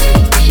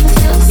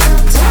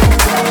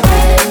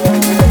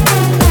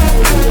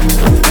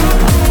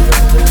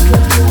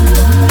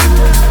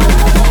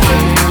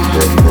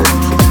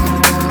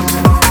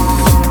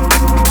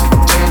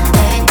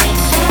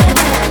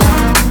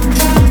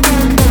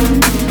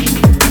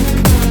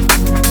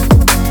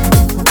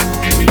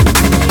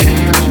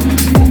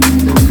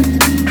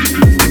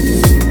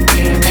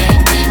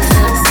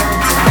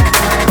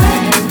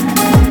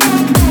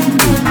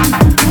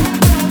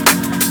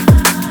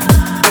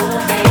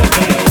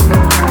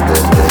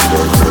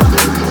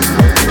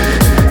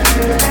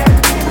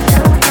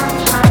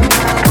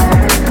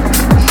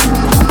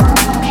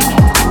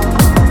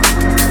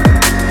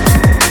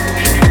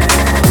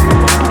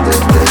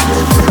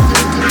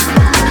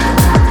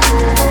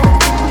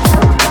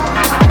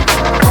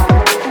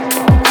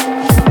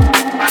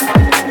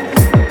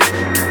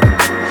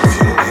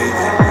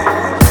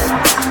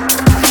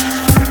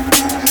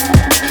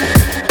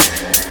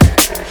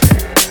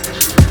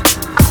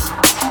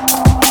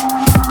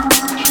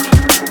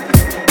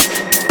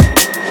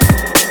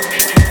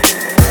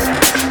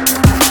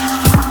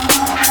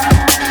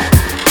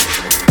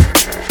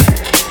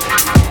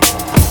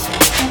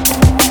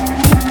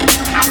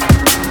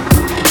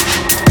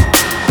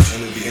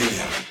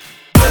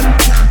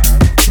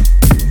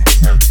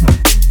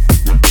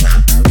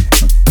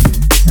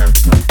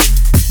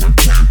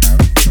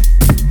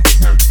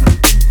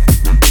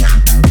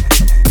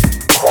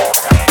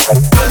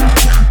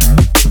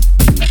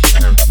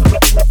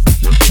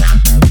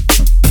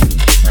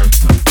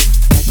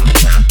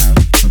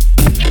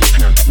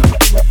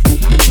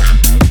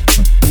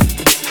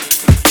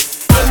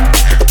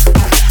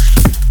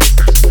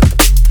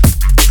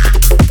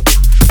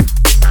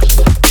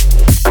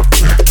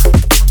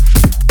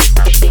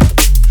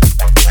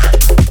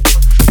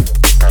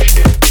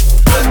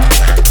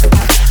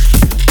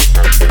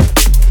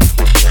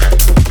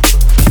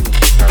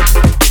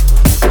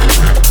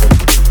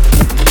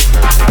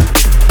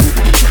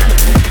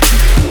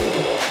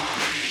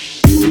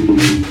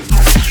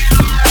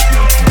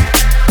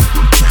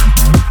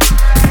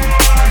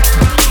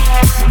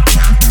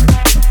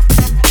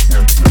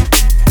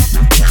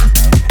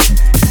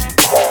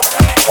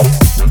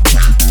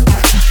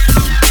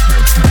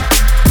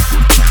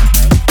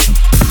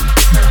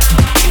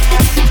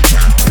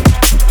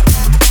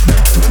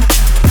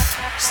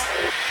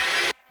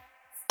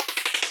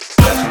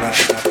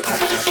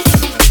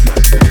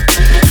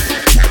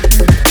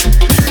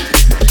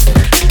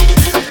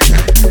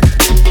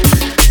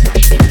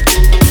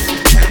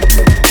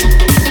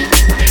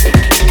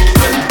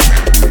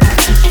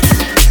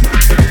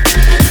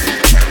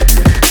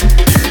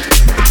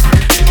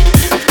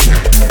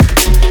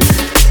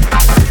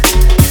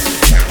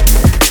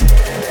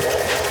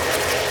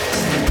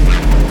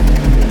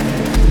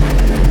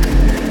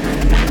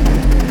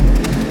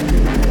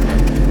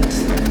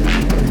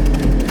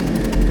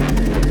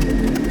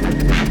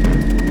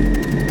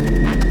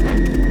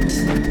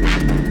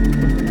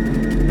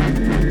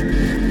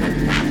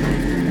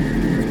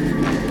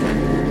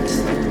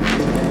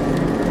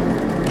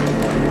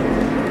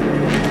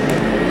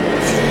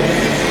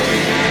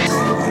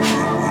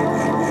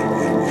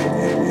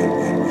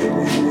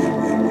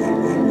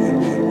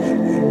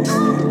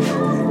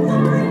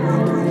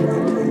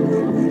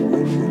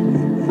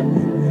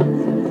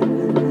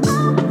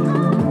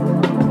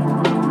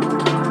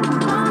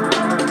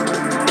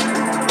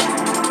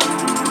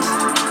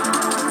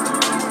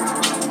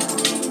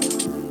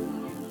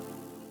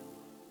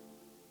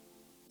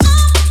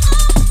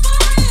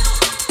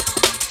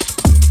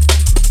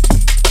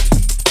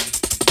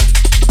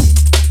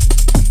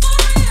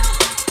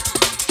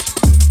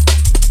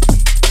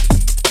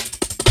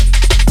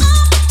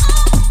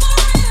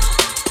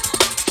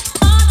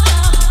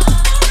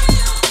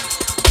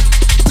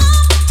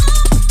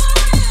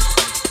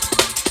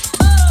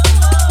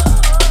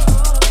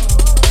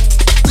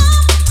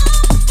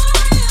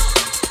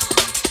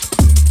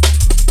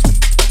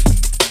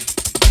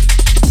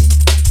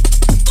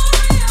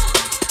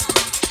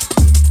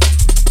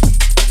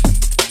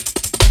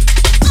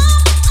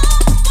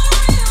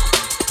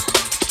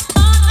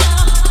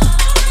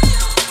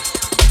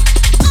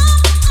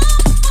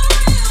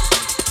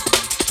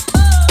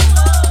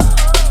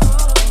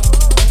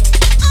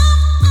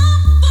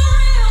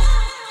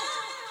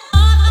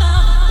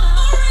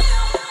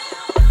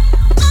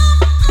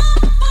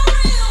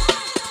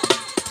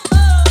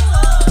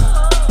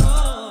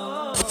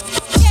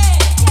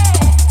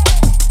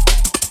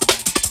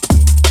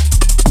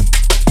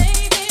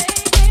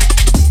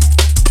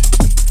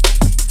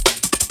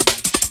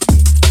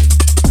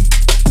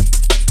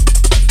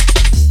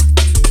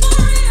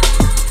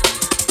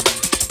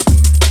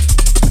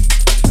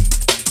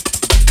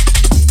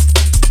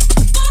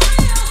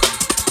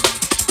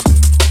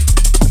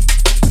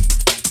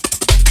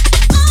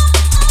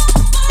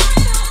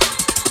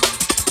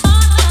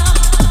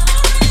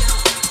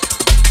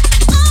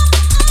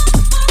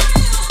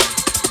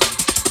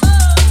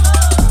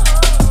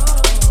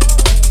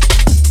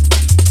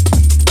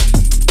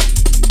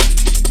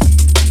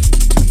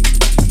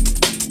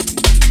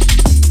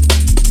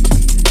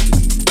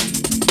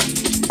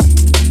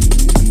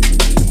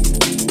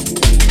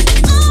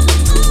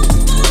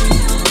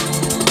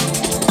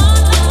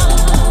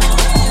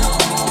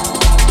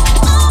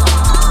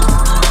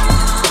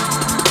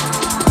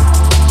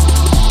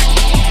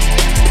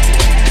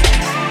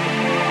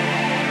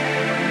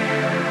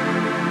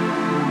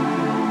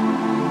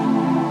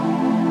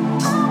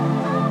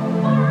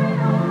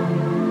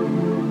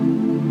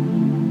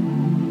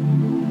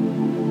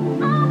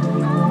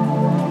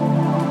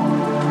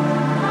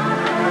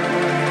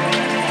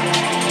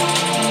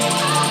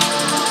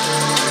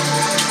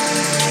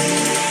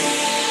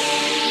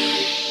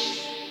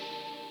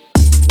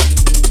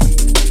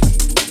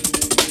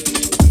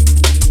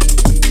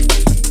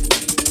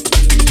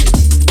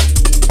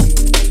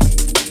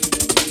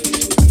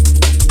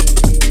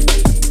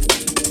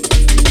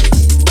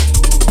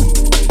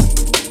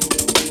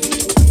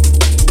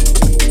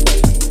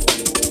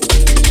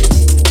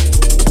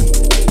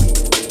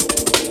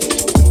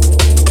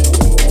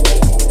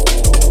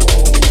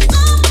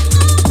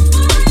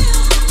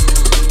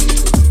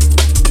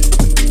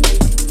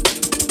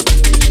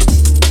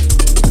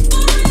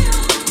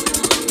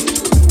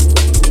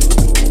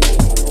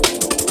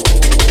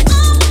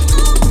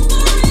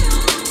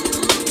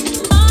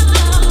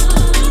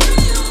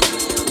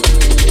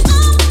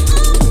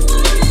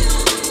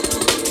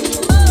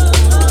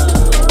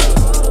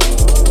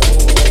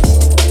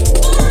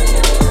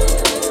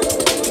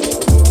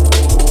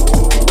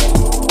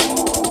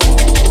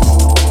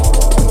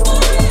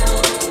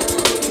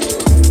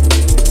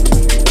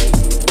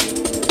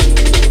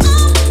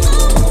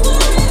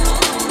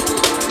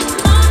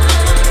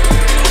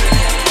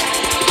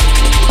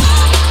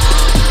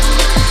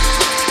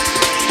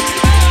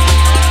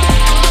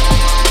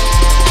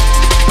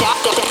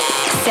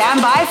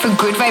 stand by for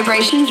Good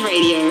Vibrations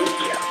Radio.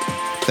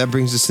 That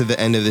brings us to the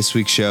end of this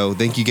week's show.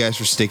 Thank you guys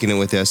for sticking it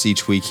with us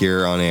each week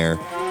here on air.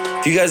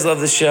 If you guys love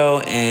the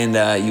show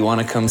and you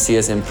want to come see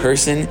us in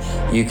person,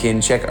 you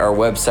can check our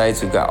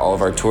websites. We've got all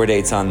of our tour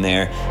dates on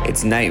there.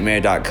 It's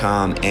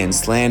nightmare.com and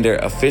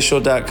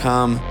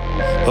slanderofficial.com.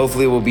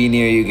 Hopefully we'll be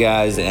near you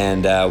guys,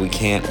 and we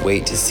can't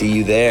wait to see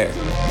you there.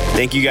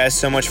 Thank you guys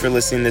so much for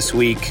listening this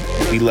week.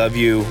 We love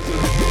you,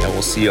 and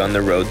we'll see you on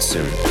the road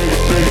soon.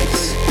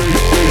 Peace.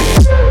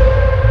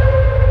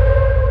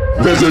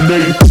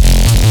 Resonate.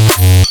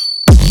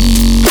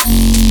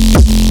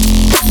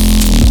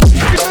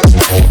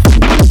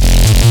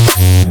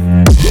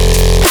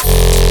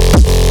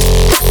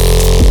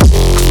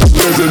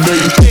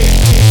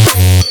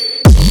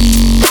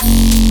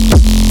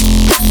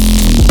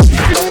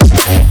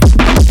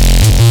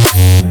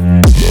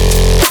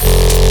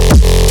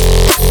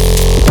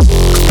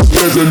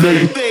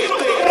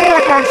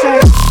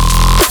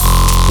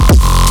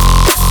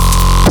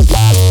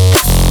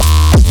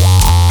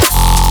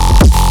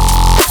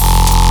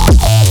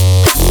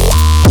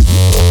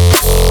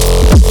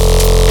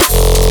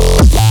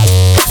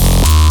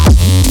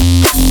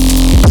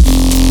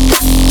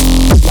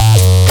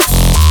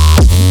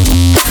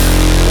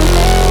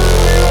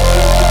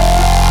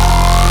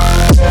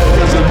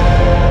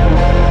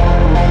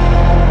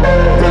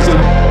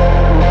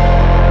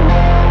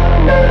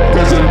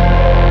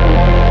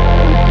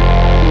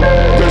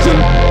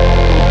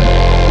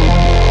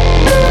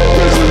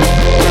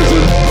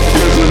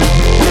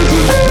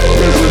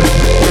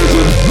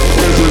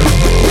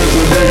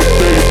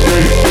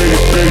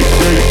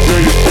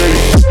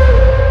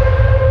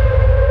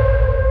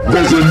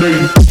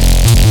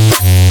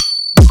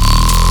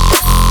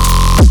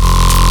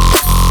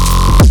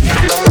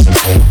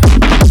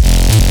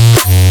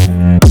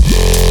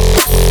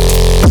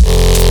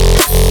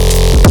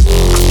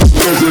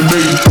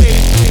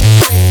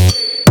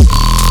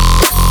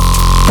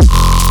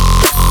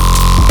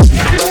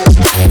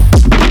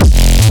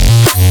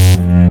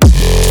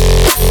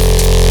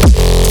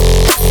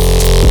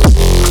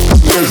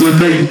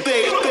 Resonate.